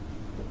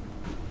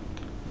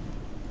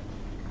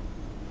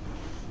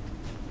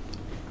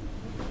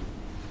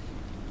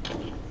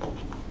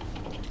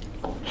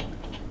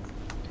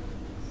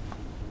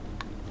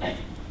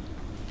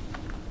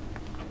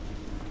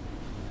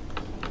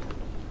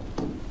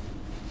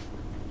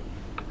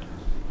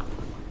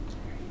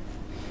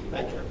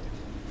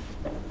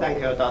 Thank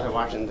you, Dr.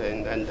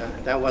 Washington, and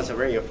that was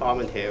very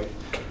informative.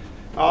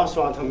 I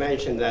also want to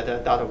mention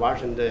that Dr.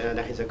 Washington and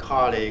his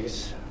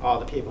colleagues, all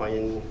the people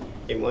in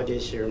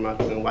emergency room are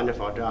doing a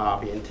wonderful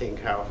job in taking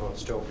care of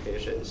stroke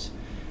patients.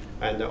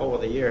 And over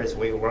the years,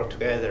 we worked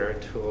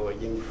together to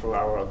improve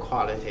our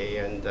quality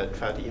and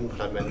try to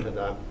implement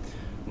the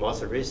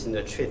most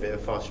recent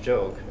treatment for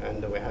stroke.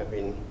 And we have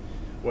been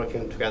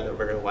working together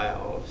very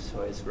well,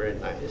 so it's very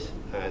nice.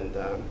 And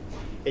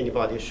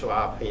anybody show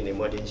up in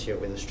emergency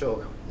with a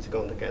stroke is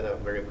going to get a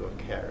very good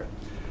care.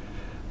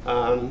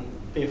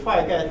 Before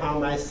I get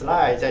on my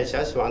slides, I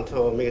just want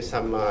to make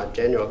some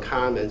general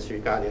comments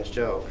regarding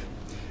stroke.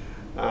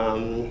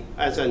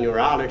 As a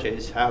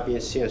neurologist, I've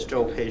been seeing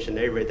stroke patients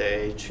every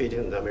day,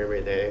 treating them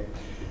every day.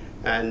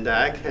 And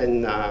I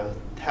can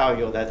tell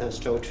you that the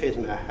stroke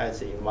treatment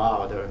has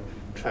evolved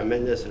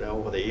tremendously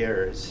over the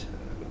years.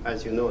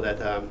 As you know,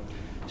 that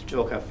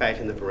stroke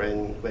affecting the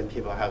brain. When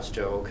people have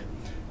stroke,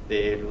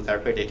 they lose their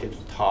ability to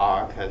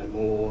talk and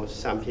move.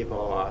 Some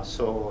people are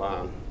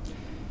so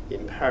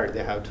impaired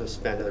they have to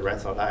spend the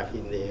rest of their life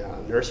in the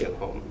nursing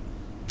home.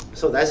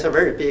 So that's a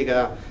very big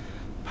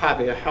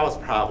public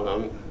health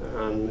problem.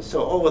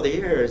 So over the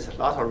years, a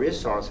lot of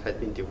resources have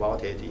been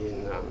devoted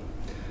in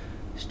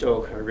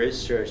stroke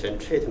research and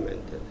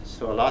treatment.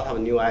 So a lot of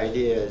new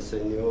ideas,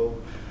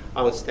 new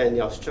understanding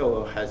of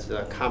stroke has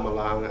come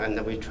along, and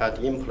we try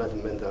to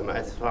implement them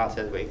as fast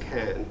as we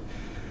can.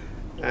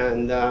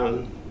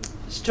 And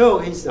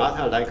stroke is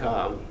not like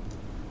a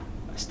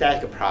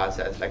static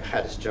process, like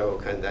head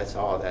stroke, and that's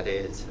all that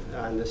is.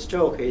 And the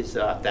stroke is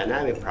a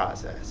dynamic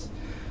process.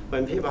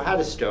 When people had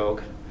a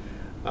stroke,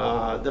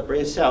 the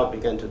brain cells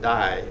begin to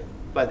die,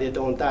 but they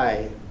don't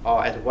die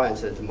all at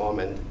once at the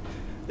moment.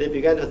 They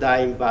begin to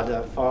die in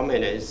about 4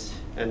 minutes,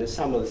 and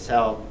some of the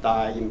cells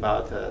die in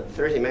about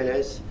 30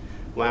 minutes,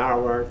 1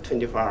 hour,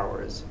 24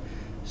 hours.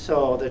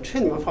 So the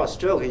treatment for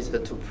stroke is to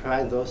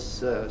prevent those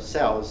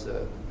cells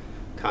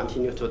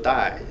continue to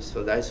die.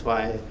 So that's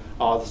why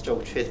all the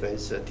stroke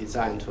treatments are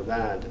designed to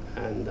that.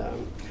 And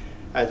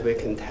as we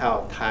can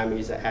tell, time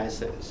is the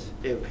essence.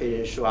 If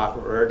patients show up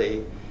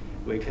early,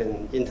 we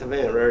can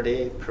intervene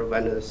early,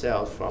 prevent the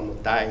cells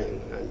from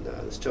dying, and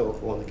the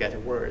stroke won't get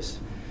worse.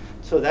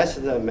 So that's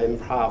the main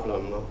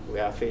problem we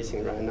are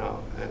facing right now,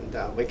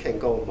 and we can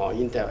go more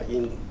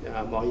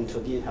more into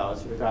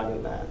details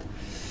regarding that.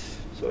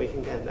 So we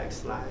can get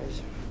next slide.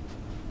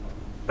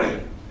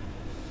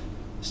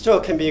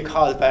 Stroke can be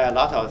caused by a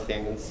lot of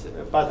things,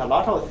 but a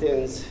lot of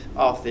things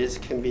of this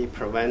can be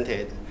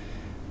prevented.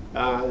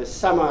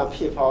 Some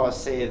people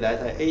say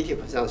that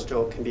 80%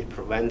 stroke can be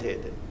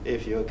prevented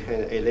if you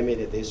can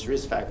eliminate these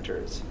risk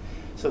factors.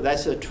 So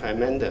that's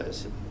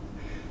tremendous.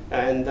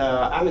 And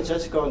I'm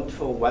just going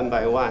to one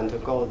by one to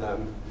go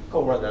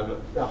over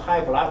them. The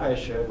high blood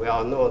pressure, we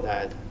all know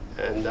that.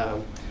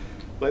 And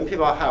when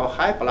people have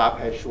high blood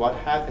pressure, what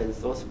happens?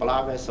 Those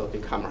blood vessels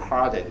become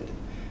hardened,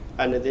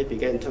 and they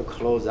begin to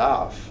close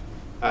off.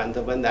 And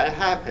when that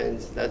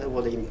happens, that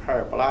will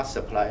impair blood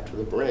supply to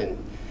the brain.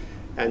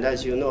 And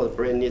as you know, the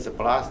brain needs a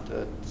blood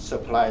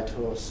supply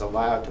to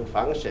survive, to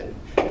function.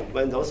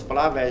 When those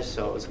blood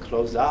vessels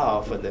close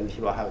off, then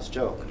people have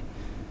stroke.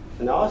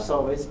 And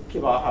also, with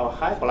people have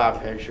high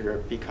blood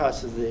pressure,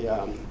 because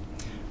the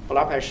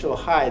blood pressure so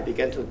high,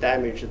 begin to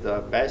damage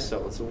the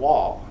vessel's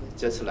wall.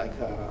 Just like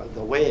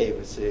the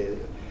waves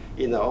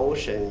in the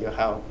ocean, you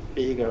have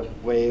bigger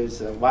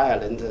waves,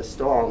 violent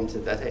storms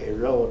that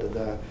erode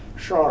the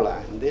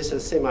shoreline. This is the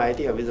same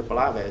idea with the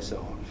blood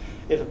vessel.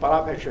 If the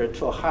blood pressure is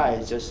too high,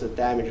 it just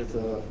damages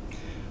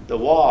the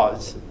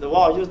walls. The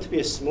wall used to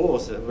be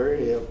smooth,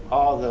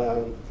 all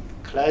the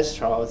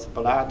cholesterol,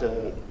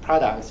 blood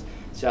products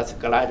just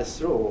glide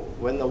through.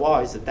 When the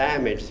wall is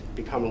damaged,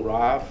 become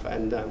rough,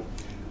 and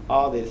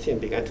all these things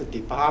begin to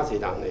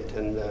deposit on it.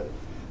 And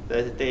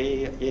that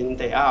day in,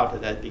 day out,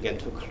 that begin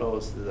to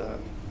close the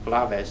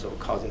blood vessel,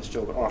 causing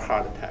stroke or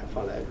heart attack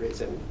for that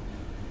reason.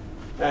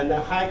 And the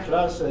high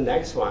cholesterol,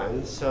 next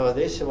one. So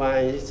this one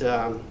is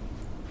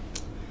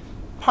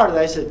part of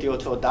that is due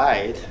to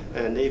diet.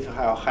 And if you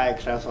have high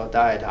cholesterol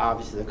diet,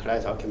 obviously the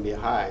cholesterol can be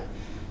high.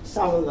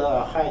 Some of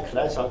the high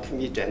cholesterol can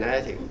be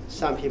genetic.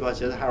 Some people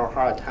just have a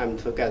hard time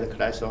to get the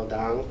cholesterol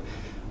down.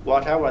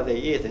 Whatever they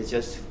eat is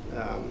just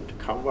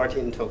converted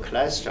into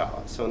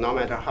cholesterol. So no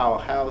matter how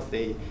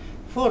healthy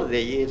food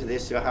they eat, they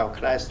still have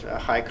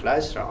high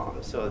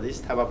cholesterol. So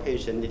this type of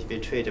patient need to be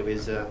treated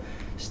with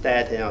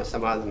statin or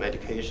some other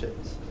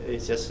medications.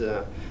 It's just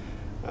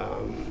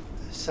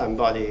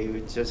somebody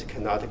who just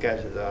cannot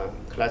get the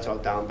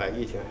cholesterol down by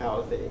eating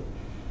healthy.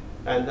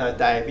 And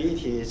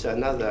diabetes is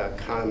another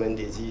common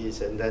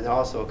disease, and that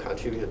also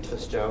contributes to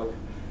stroke.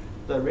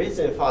 The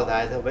reason for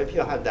that, when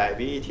people have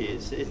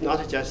diabetes, it's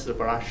not just the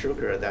blood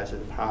sugar that's the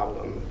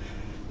problem.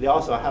 They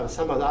also have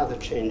some other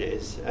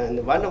changes,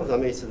 and one of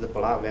them is the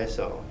blood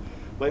vessel.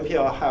 When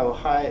people have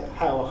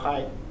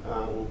high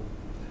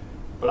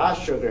blood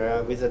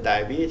sugar with the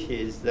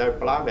diabetes, their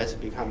blood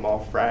vessels become more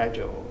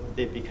fragile.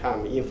 They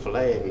become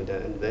inflamed,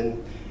 and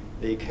then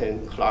they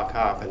can clog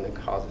up and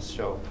cause a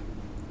stroke.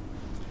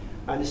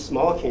 And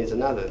smoking is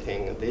another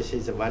thing. This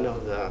is one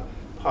of the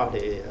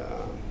probably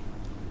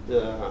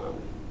the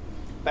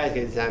best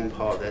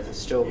example that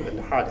stroke and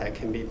heart attack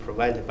can be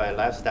prevented by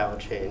lifestyle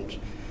change.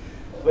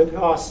 When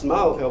people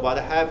smoke, what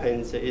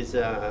happens is,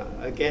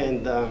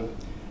 again,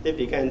 they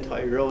begin to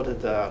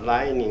erode the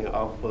lining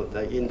of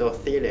the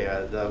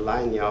endothelia, the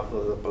lining of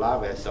the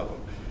blood vessel.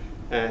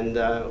 And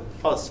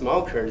for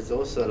smokers,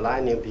 those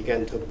lining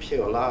begin to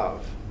peel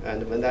off.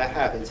 And when that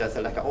happens, just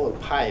like an old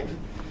pipe,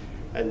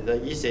 and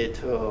easy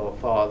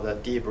for the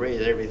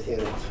debris, everything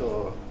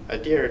to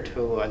adhere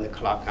to and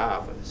clog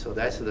up. So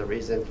that's the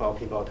reason for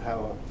people to have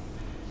a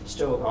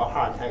stroke or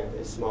heart attack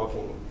with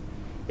smoking.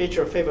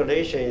 Atrial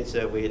fibrillation is,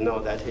 we know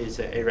that is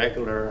an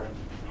irregular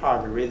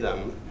heart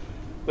rhythm.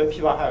 When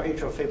people have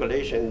atrial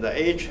fibrillation, the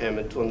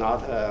atrium do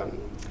not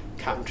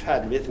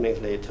contract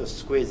rhythmically to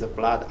squeeze the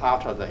blood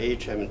out of the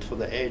atrium to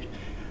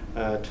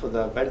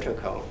the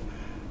ventricle.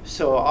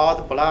 So all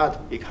the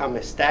blood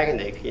becomes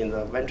stagnant in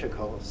the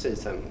ventricle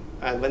system.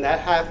 And when that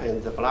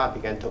happens, the blood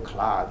begins to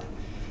clot.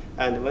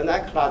 And when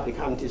that clot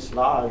becomes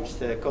dislodged,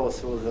 it goes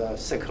through the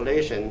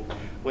circulation,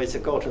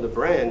 which go to the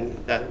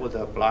brain, that would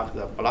block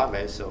the blood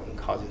vessel and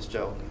cause a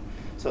stroke.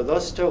 So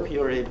those strokes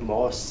usually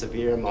more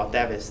severe, more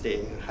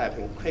devastating,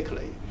 happen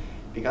quickly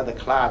because the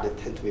clot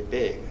tend to be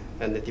big.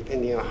 And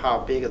depending on how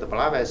big the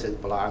blood vessel is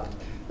blocked,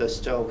 the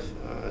stroke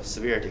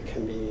severity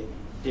can be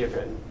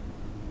different.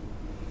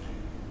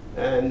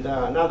 And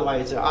another one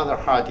is other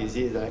heart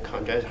disease, like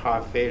congestive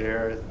heart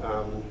failure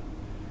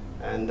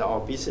and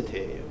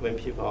obesity. When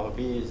people are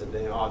obese,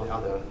 then all the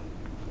other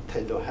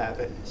tend to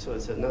happen. So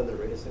it's another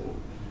reason.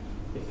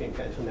 You can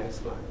get to the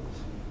next slide.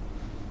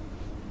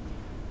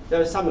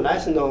 There are some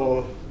less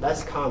known,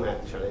 less common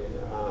actually,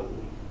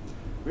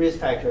 risk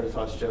factors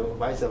for stroke.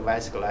 One is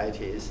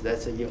vasculitis.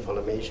 That's the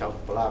inflammation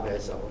of blood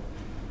vessel.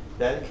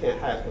 That can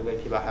happen when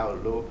people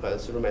have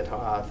lupus, rheumatoid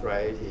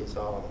arthritis,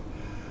 or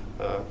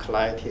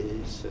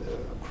colitis,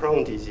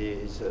 Crohn's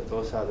disease.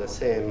 Those are the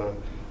same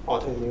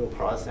autoimmune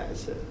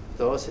process.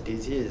 Those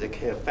diseases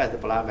can affect the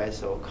blood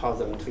vessel, cause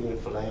them to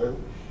inflame,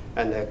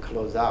 and then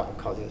close up,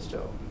 causing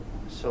stroke.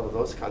 So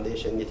those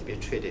conditions need to be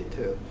treated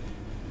too.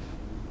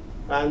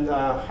 And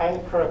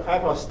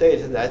hyper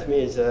state, that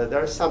means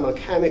there are some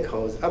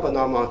chemicals,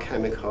 abnormal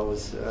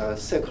chemicals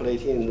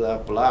circulating in the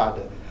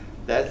blood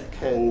that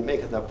can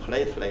make the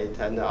platelet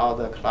and all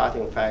the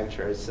clotting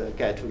factors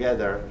get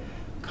together,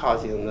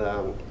 causing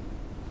the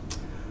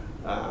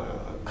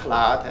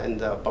clot and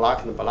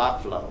blocking the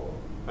blood flow.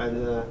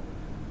 And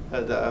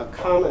the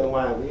common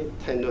one we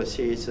tend to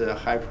see is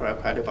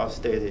hypercoagulable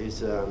state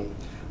is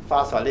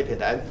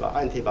phospholipid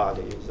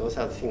antibodies. Those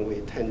are the things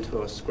we tend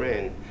to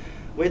screen.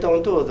 We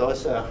don't do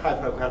those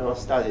hypercoagulable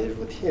studies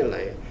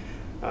routinely.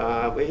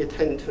 We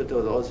tend to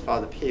do those for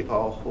the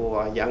people who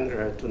are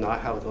younger, do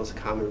not have those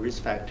common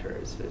risk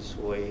factors.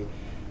 So we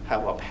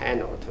have a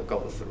panel to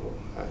go through,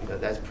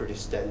 and that's pretty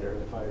standard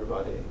for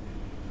everybody.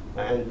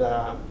 And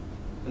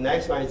the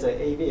next one is the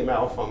AV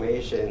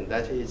malformation.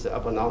 That is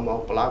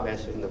abnormal blood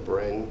vessel in the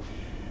brain.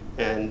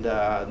 And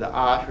the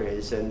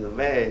arteries and the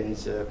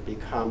veins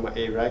become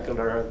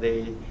irregular.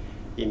 They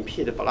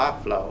impede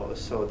blood flow,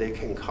 so they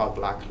can cause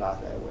blood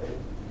clot that way.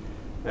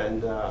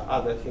 And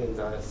other things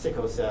are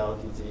sickle cell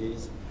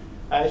disease,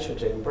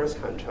 estrogen,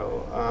 birth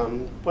control.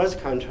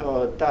 Birth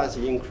control does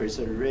increase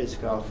the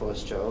risk of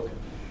stroke.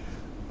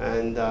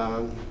 And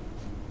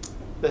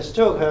the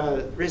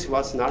stroke risk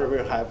was not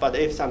very high, but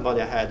if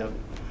somebody had a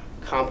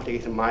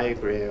complete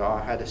migraine or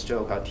had a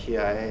stroke or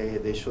TIA,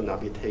 they should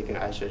not be taking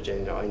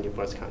estrogen or any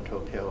birth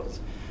control pills,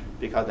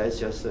 because that's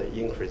just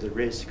increased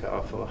risk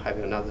of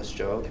having another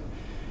stroke.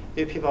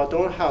 If people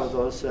don't have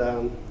those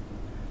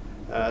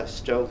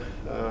stroke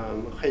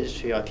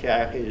history or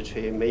TIA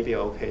history, it may be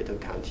okay to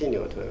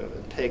continue to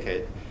take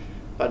it,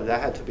 but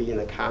that has to be in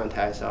the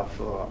context of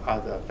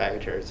other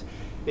factors.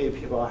 If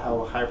people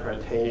have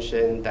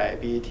hypertension,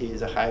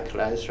 diabetes, high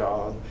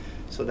cholesterol,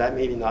 so that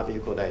may not be a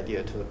good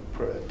idea to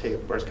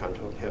take birth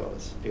control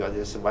pills, because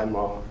there's one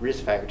more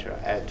risk factor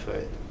add to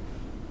it.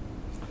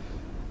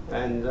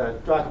 And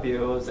drug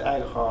abuse,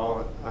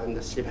 alcohol,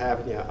 and sleep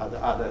apnea are the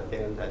other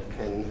things that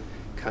can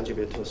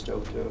contribute to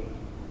stroke too.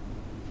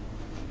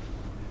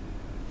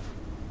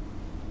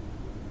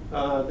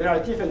 There are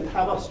different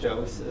types of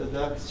strokes.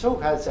 The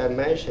stroke, as I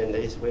mentioned,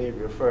 is we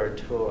refer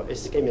to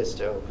ischemic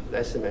stroke.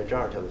 That's the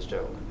majority of the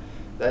stroke.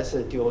 That's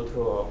due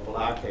to a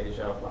blockage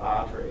of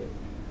artery,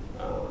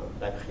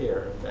 like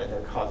here, that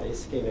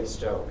causes ischemic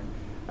stroke.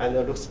 And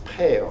it looks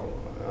pale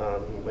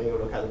when you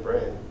look at the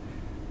brain.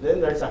 Then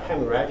there's a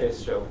hemorrhagic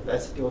stroke.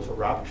 That's due to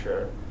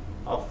rupture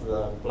of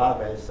the blood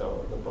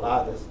vessel. The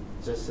blood is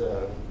just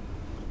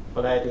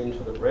bled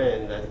into the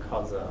brain that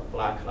causes a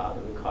blood clot.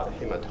 We call it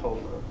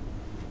hematoma.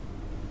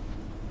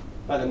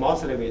 But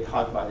mostly we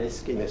talk about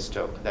ischemic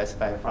stroke. That's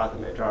by far the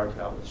majority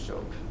of the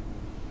stroke.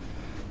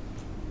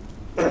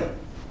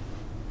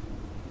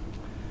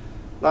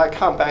 Now I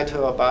come back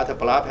to about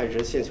blood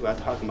pressure, since we are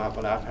talking about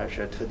blood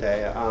pressure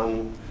today.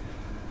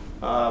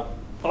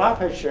 Blood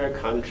pressure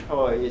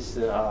control is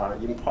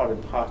an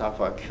important part of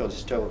acute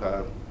stroke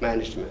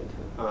management.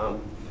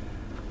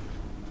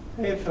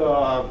 If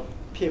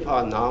people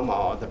are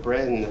normal, the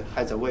brain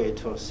has a way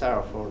to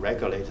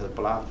self-regulate the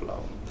blood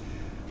flow.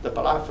 The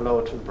blood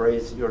flow to the brain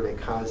is usually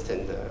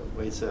constant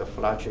with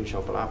fluctuation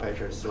of blood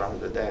pressure throughout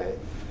the day.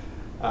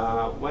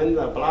 When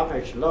the blood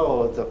pressure is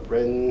low, the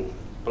brain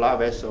blood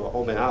vessel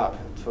open up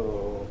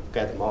to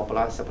get more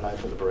blood supply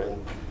to the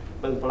brain.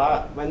 When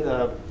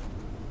the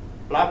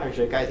blood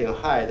pressure getting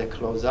high, they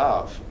close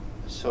off,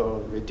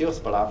 so reduce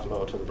blood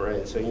flow to the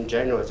brain. So in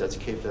general, just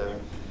keep the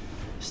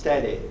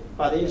steady.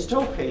 But in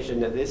stroke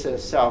patient, this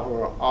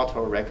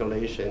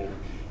self-auto-regulation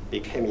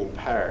became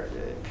impaired.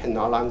 It can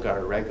no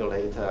longer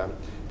regulate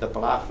the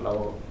blood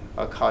flow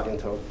according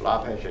to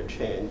blood pressure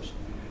change.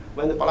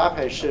 When the blood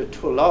pressure is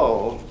too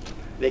low,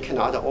 they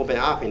cannot open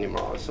up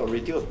anymore. So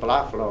reduce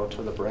blood flow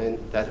to the brain,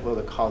 that will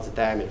cause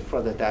damage,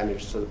 further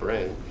damage to the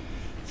brain.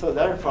 So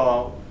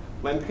therefore,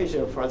 when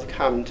patients first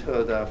come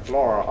to the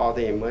floor or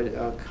they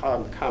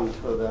come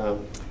to the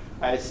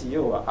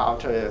ICU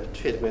after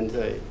treatment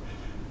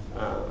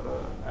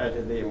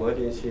at the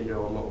emergency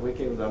room, we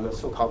give them a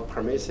so-called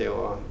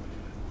permissive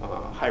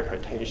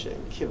hypertension.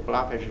 Keep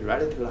blood pressure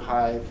relatively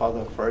high for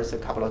the first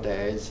couple of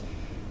days.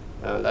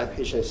 That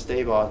patient is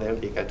stable, then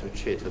begin to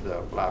treat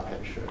the blood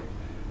pressure.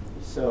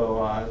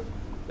 So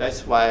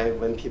that's why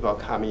when people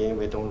come in,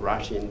 we don't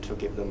rush in to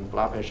give them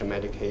blood pressure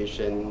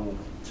medication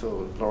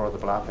to lower the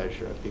blood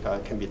pressure, because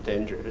it can be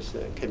dangerous,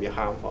 it can be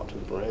harmful to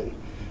the brain.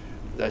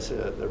 That's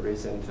the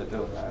reason to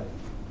do that.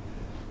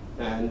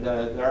 And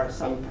there are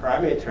some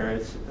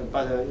parameters,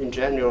 but in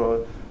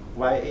general,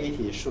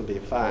 180 should be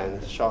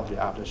fine shortly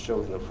after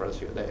stroke in the first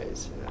few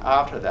days.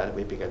 After that,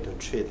 we begin to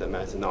treat them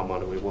as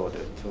normally we would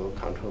to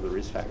control the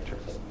risk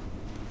factors.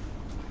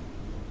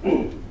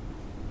 And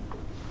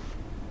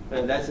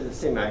that's the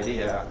same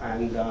idea.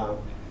 And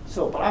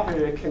so blood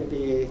pressure can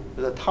be,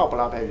 the top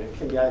blood pressure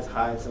can be as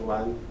high as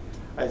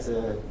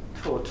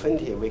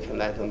 220. We can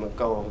let them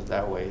go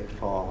that way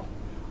for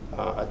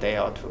a day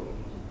or two.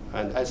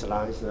 And as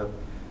long as the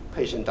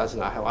patient does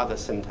not have other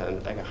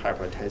symptoms like a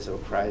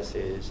hypertensive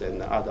crisis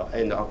and other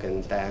end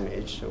organ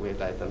damage, we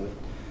let them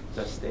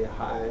just stay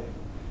high.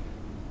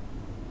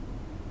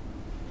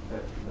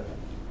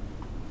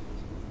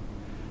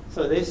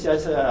 So this is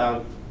just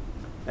a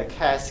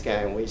CAT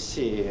scan we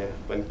see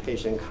when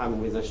patients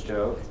come with a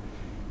stroke.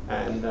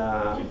 And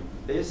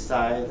this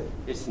side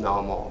is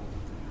normal.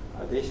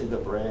 This is the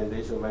brain,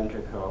 this is the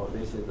ventricle,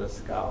 this is the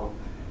skull.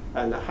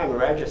 And the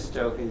hemorrhagic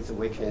stroke is,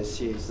 we can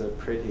see, is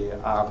pretty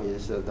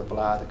obvious, the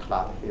blood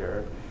clot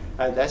here.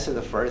 And that's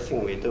the first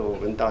thing we do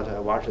when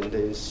Dr.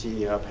 Washington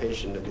see a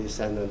patient, they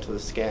send them to the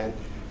scan,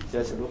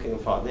 just looking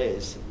for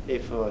this.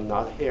 If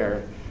not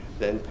here,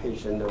 then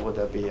patient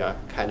would be a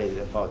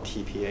candidate for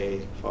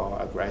TPA, for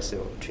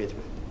aggressive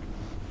treatment.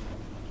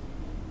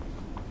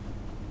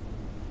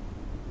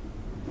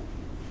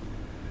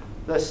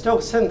 The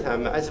stroke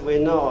symptom, as we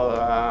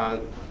know,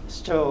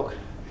 stroke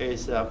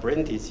is a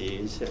brain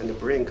disease, and the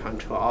brain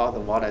controls all the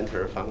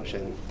voluntary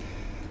function.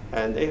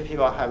 And if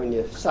people have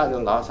any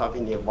sudden loss of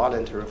any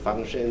voluntary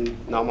function,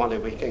 normally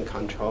we can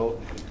control.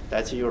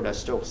 That's usually a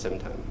stroke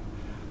symptom.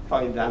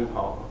 For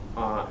example,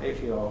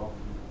 if you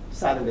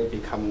suddenly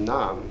become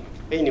numb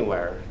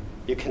anywhere,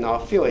 you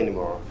cannot feel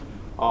anymore,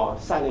 or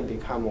suddenly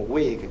become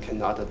weak,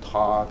 cannot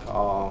talk,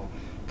 or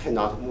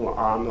cannot move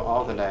arms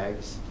or the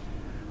legs,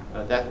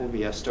 that would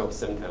be a stroke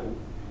symptom.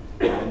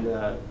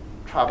 And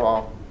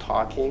trouble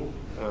talking,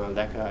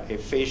 like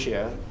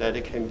aphasia, that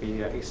it can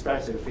be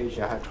expressive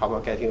aphasia, have trouble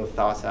getting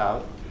thoughts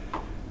out.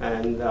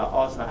 And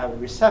also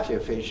have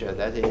receptive aphasia,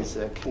 that is,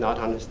 cannot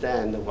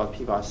understand what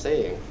people are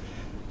saying.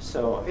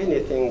 So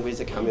anything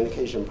with a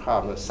communication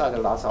problem,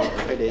 sudden loss of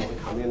ability to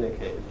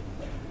communicate.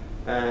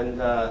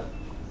 And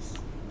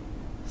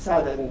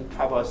sudden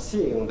trouble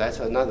seeing, that's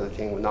another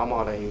thing.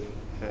 Normally,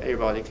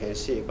 everybody can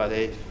see, but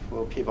if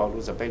people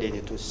lose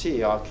ability to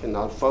see or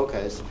cannot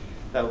focus,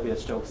 that would be a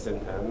stroke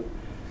symptom.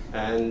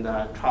 And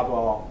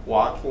trouble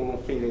walking,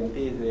 feeling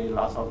dizzy,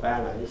 loss of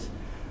balance.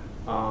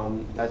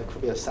 That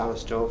could be a sound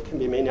stroke, can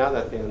be many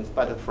other things,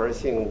 but the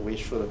first thing we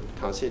should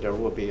consider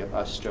would be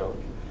a stroke.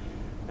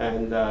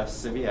 And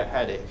severe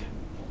headache.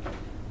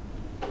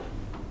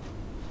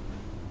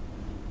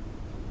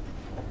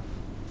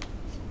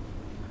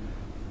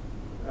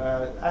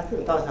 I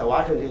think Dr.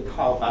 Washington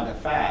talked about the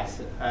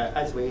fast.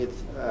 As we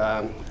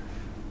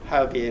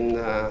have been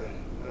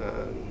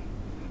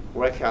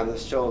working on the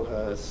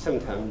stroke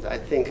symptoms, I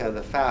think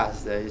the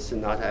fast is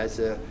not as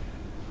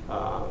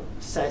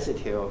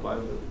sensitive, but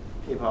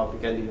people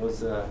begin to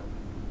use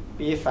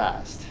be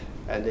fast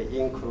and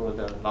include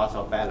the loss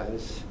of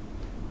balance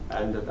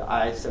and the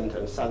eye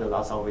symptoms, sudden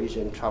loss of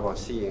vision, trouble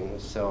seeing.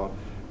 So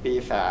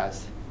be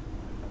fast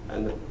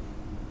and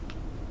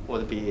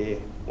would be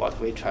what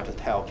we try to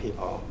tell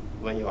people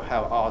when you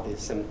have all these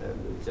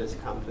symptoms,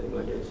 just come to the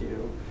emergency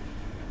room.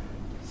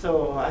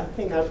 So I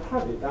think I'm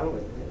probably done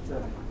with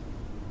it.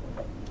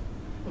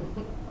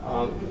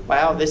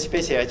 Well, this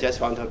basically I just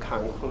want to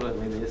conclude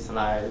with these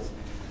slides.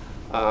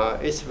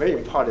 It's very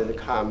important to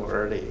come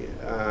early.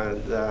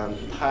 The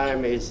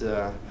time is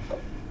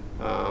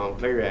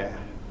very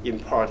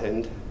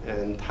important.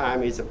 and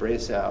time is the brain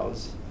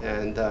cells.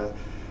 And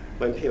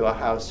when people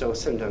have stroke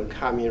symptoms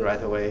coming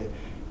right away,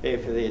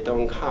 if they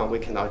don't come, we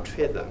cannot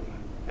treat them.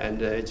 And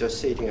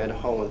just sitting at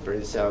home, the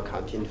brain cell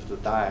continue to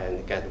die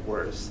and get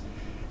worse.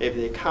 If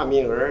they come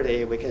in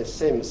early, we can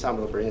save some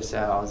of the brain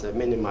cells,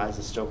 minimize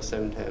the stroke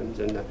symptoms,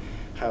 and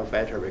have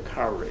better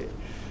recovery.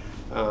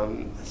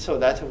 So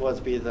that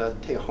would be the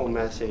take-home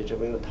message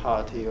when you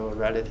talk to your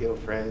relative,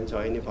 friends,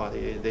 or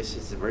anybody. This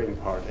is very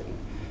important.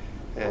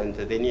 And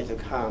they need to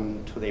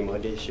come to the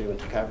emergency room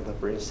to have the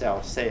brain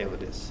cell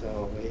saved.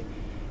 So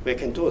we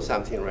can do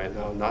something right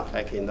now, not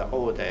like in the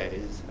old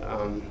days.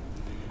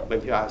 When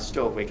people have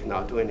stroke, we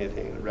cannot do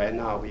anything. Right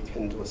now, we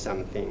can do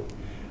something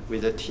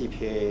with the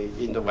TPA,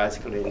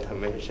 endovascular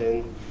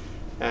intervention.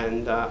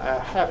 And I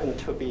happen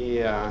to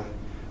be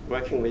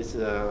working with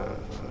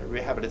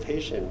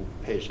rehabilitation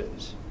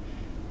patients.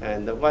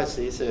 And once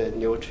this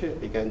new treatment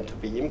began to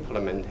be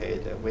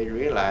implemented, we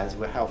realized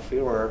we have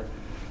fewer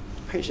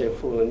patients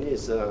who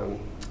needs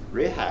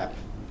rehab,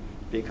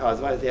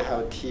 because once they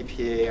have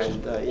TPA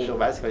and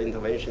endovascular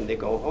intervention, they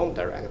go home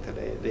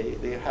directly.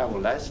 They have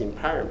less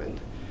impairment.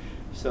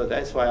 So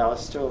that's why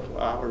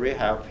our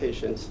rehab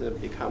patients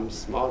become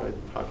smaller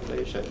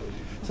population.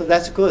 So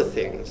that's a good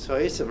thing. So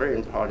it's very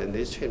important.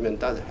 This treatment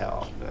does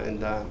help.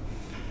 And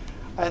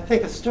I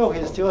think stroke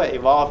is still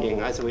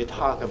evolving as we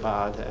talk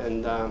about.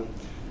 And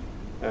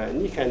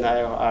Nick and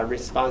I are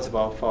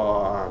responsible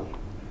for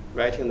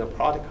writing the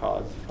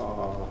protocols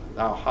for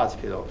our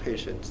hospital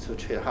patients to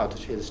treat how to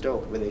treat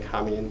stroke when they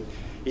come in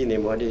the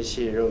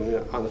emergency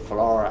room, on the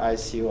floor,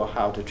 ICU,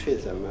 how to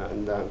treat them.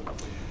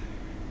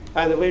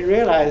 And we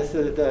realized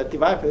that the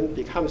development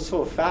becomes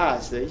so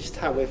fast that each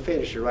time we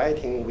finish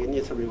writing, we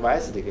need to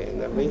revise it again.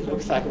 It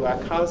looks like we are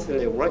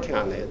constantly working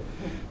on it.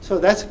 So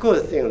that's a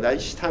good thing, that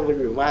each time we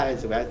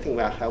revise, I think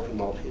we are helping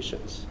more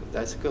patients.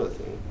 That's a good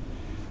thing.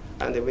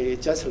 And we,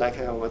 just like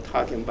I was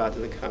talking about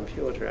the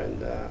computer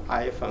and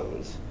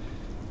iPhones,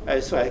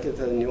 it's like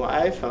the new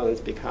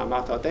iPhones become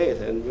out of date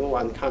and new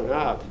one coming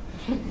out.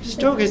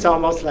 Stroke is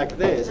almost like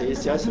this.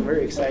 It's just a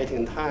very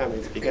exciting time.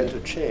 It's begun to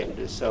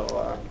change.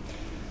 So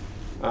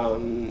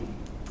I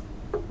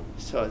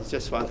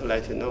just want to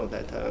let you know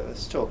that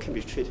stroke can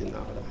be treated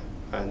now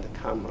and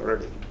come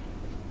early.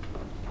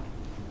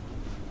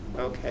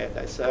 Okay,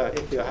 that's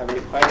if you have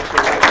any questions.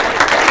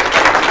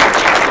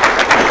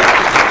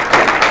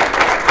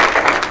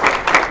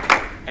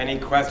 Any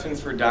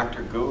questions for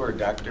Dr. Gu or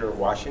Dr.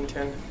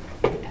 Washington?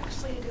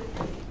 Actually,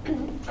 I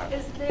do.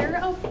 Is there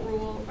a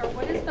rule, or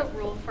what is the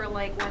rule for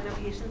like when a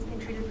patient's been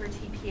treated for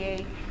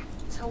TPA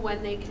to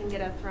when they can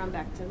get a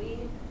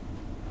thrombectomy?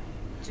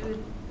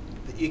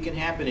 It can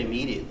happen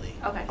immediately.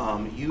 Okay.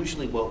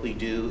 Usually what we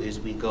do is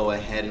we go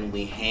ahead and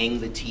we hang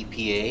the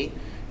TPA,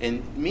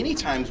 and many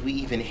times we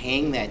even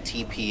hang that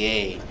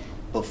TPA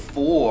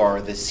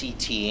before the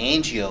CT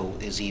angio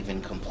is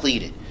even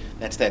completed.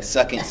 That's that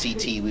second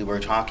CT we were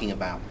talking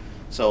about.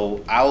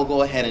 So I will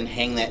go ahead and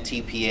hang that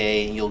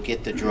TPA, and you'll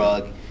get the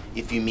drug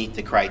if you meet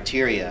the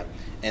criteria.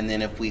 And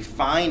then if we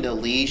find a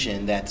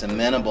lesion that's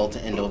amenable to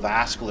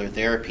endovascular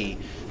therapy,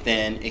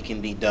 then it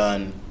can be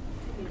done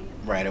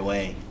right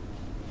away.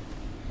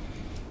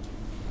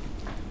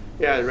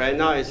 Yeah, right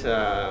now it's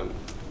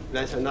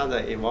that's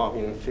another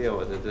evolving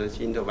field. The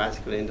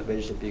endovascular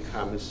intervention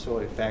becomes so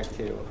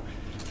effective,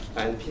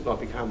 and people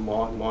become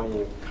more and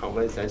more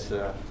convinced as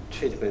a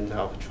treatment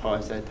of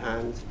choice at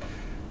times.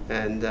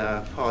 And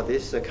for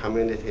this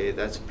community,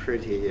 that's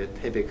pretty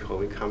typical.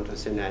 We come to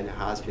Cincinnati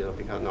Hospital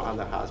because no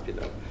other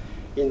hospital.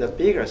 In the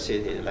bigger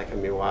cities like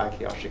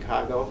Milwaukee or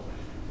Chicago,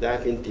 there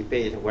have been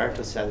debate where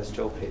to send a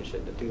stroke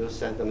patient. Do you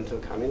send them to a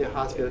community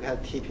hospital,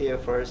 have TPA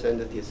first, and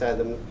decide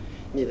them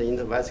need an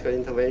endovascular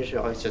intervention,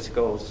 or just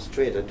go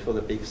straight to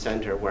the big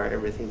center where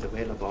everything's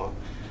available?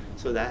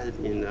 So that has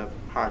been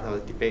part of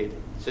the debate,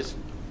 just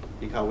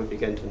because we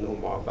begin to know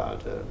more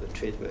about the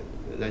treatment.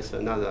 That's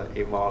another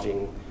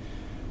evolving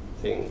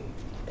thing.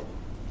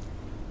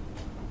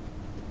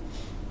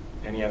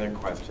 Any other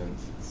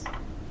questions?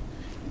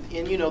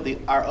 And you know,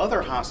 our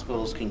other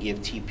hospitals can give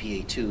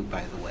TPA too,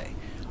 by the way.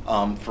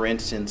 For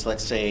instance,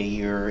 let's say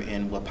you're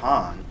in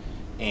Waupun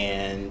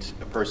and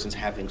a person's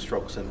having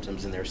stroke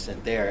symptoms and they're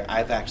sent there.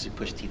 I've actually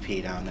pushed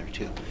TPA down there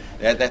too.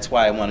 That's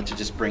why I wanted to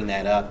just bring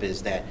that up,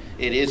 is that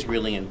it is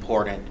really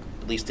important,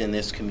 at least in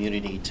this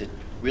community, to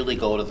really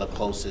go to the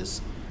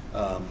closest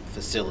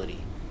facility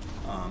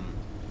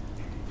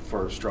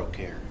for stroke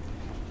care.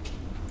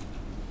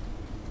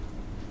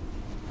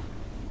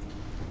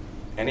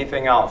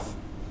 Anything else?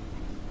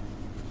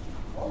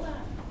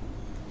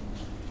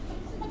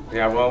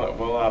 Yeah,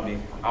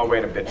 I'll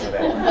wait a bit for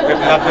that. If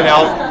nothing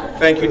else,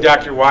 thank you,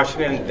 Dr.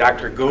 Washington and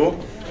Dr. Gu.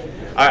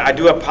 I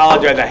do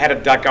apologize, I had to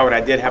duck out. I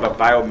did have a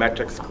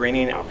biometric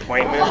screening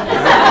appointment.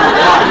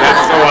 And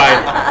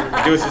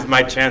that reduces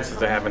my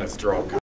chances of having a stroke.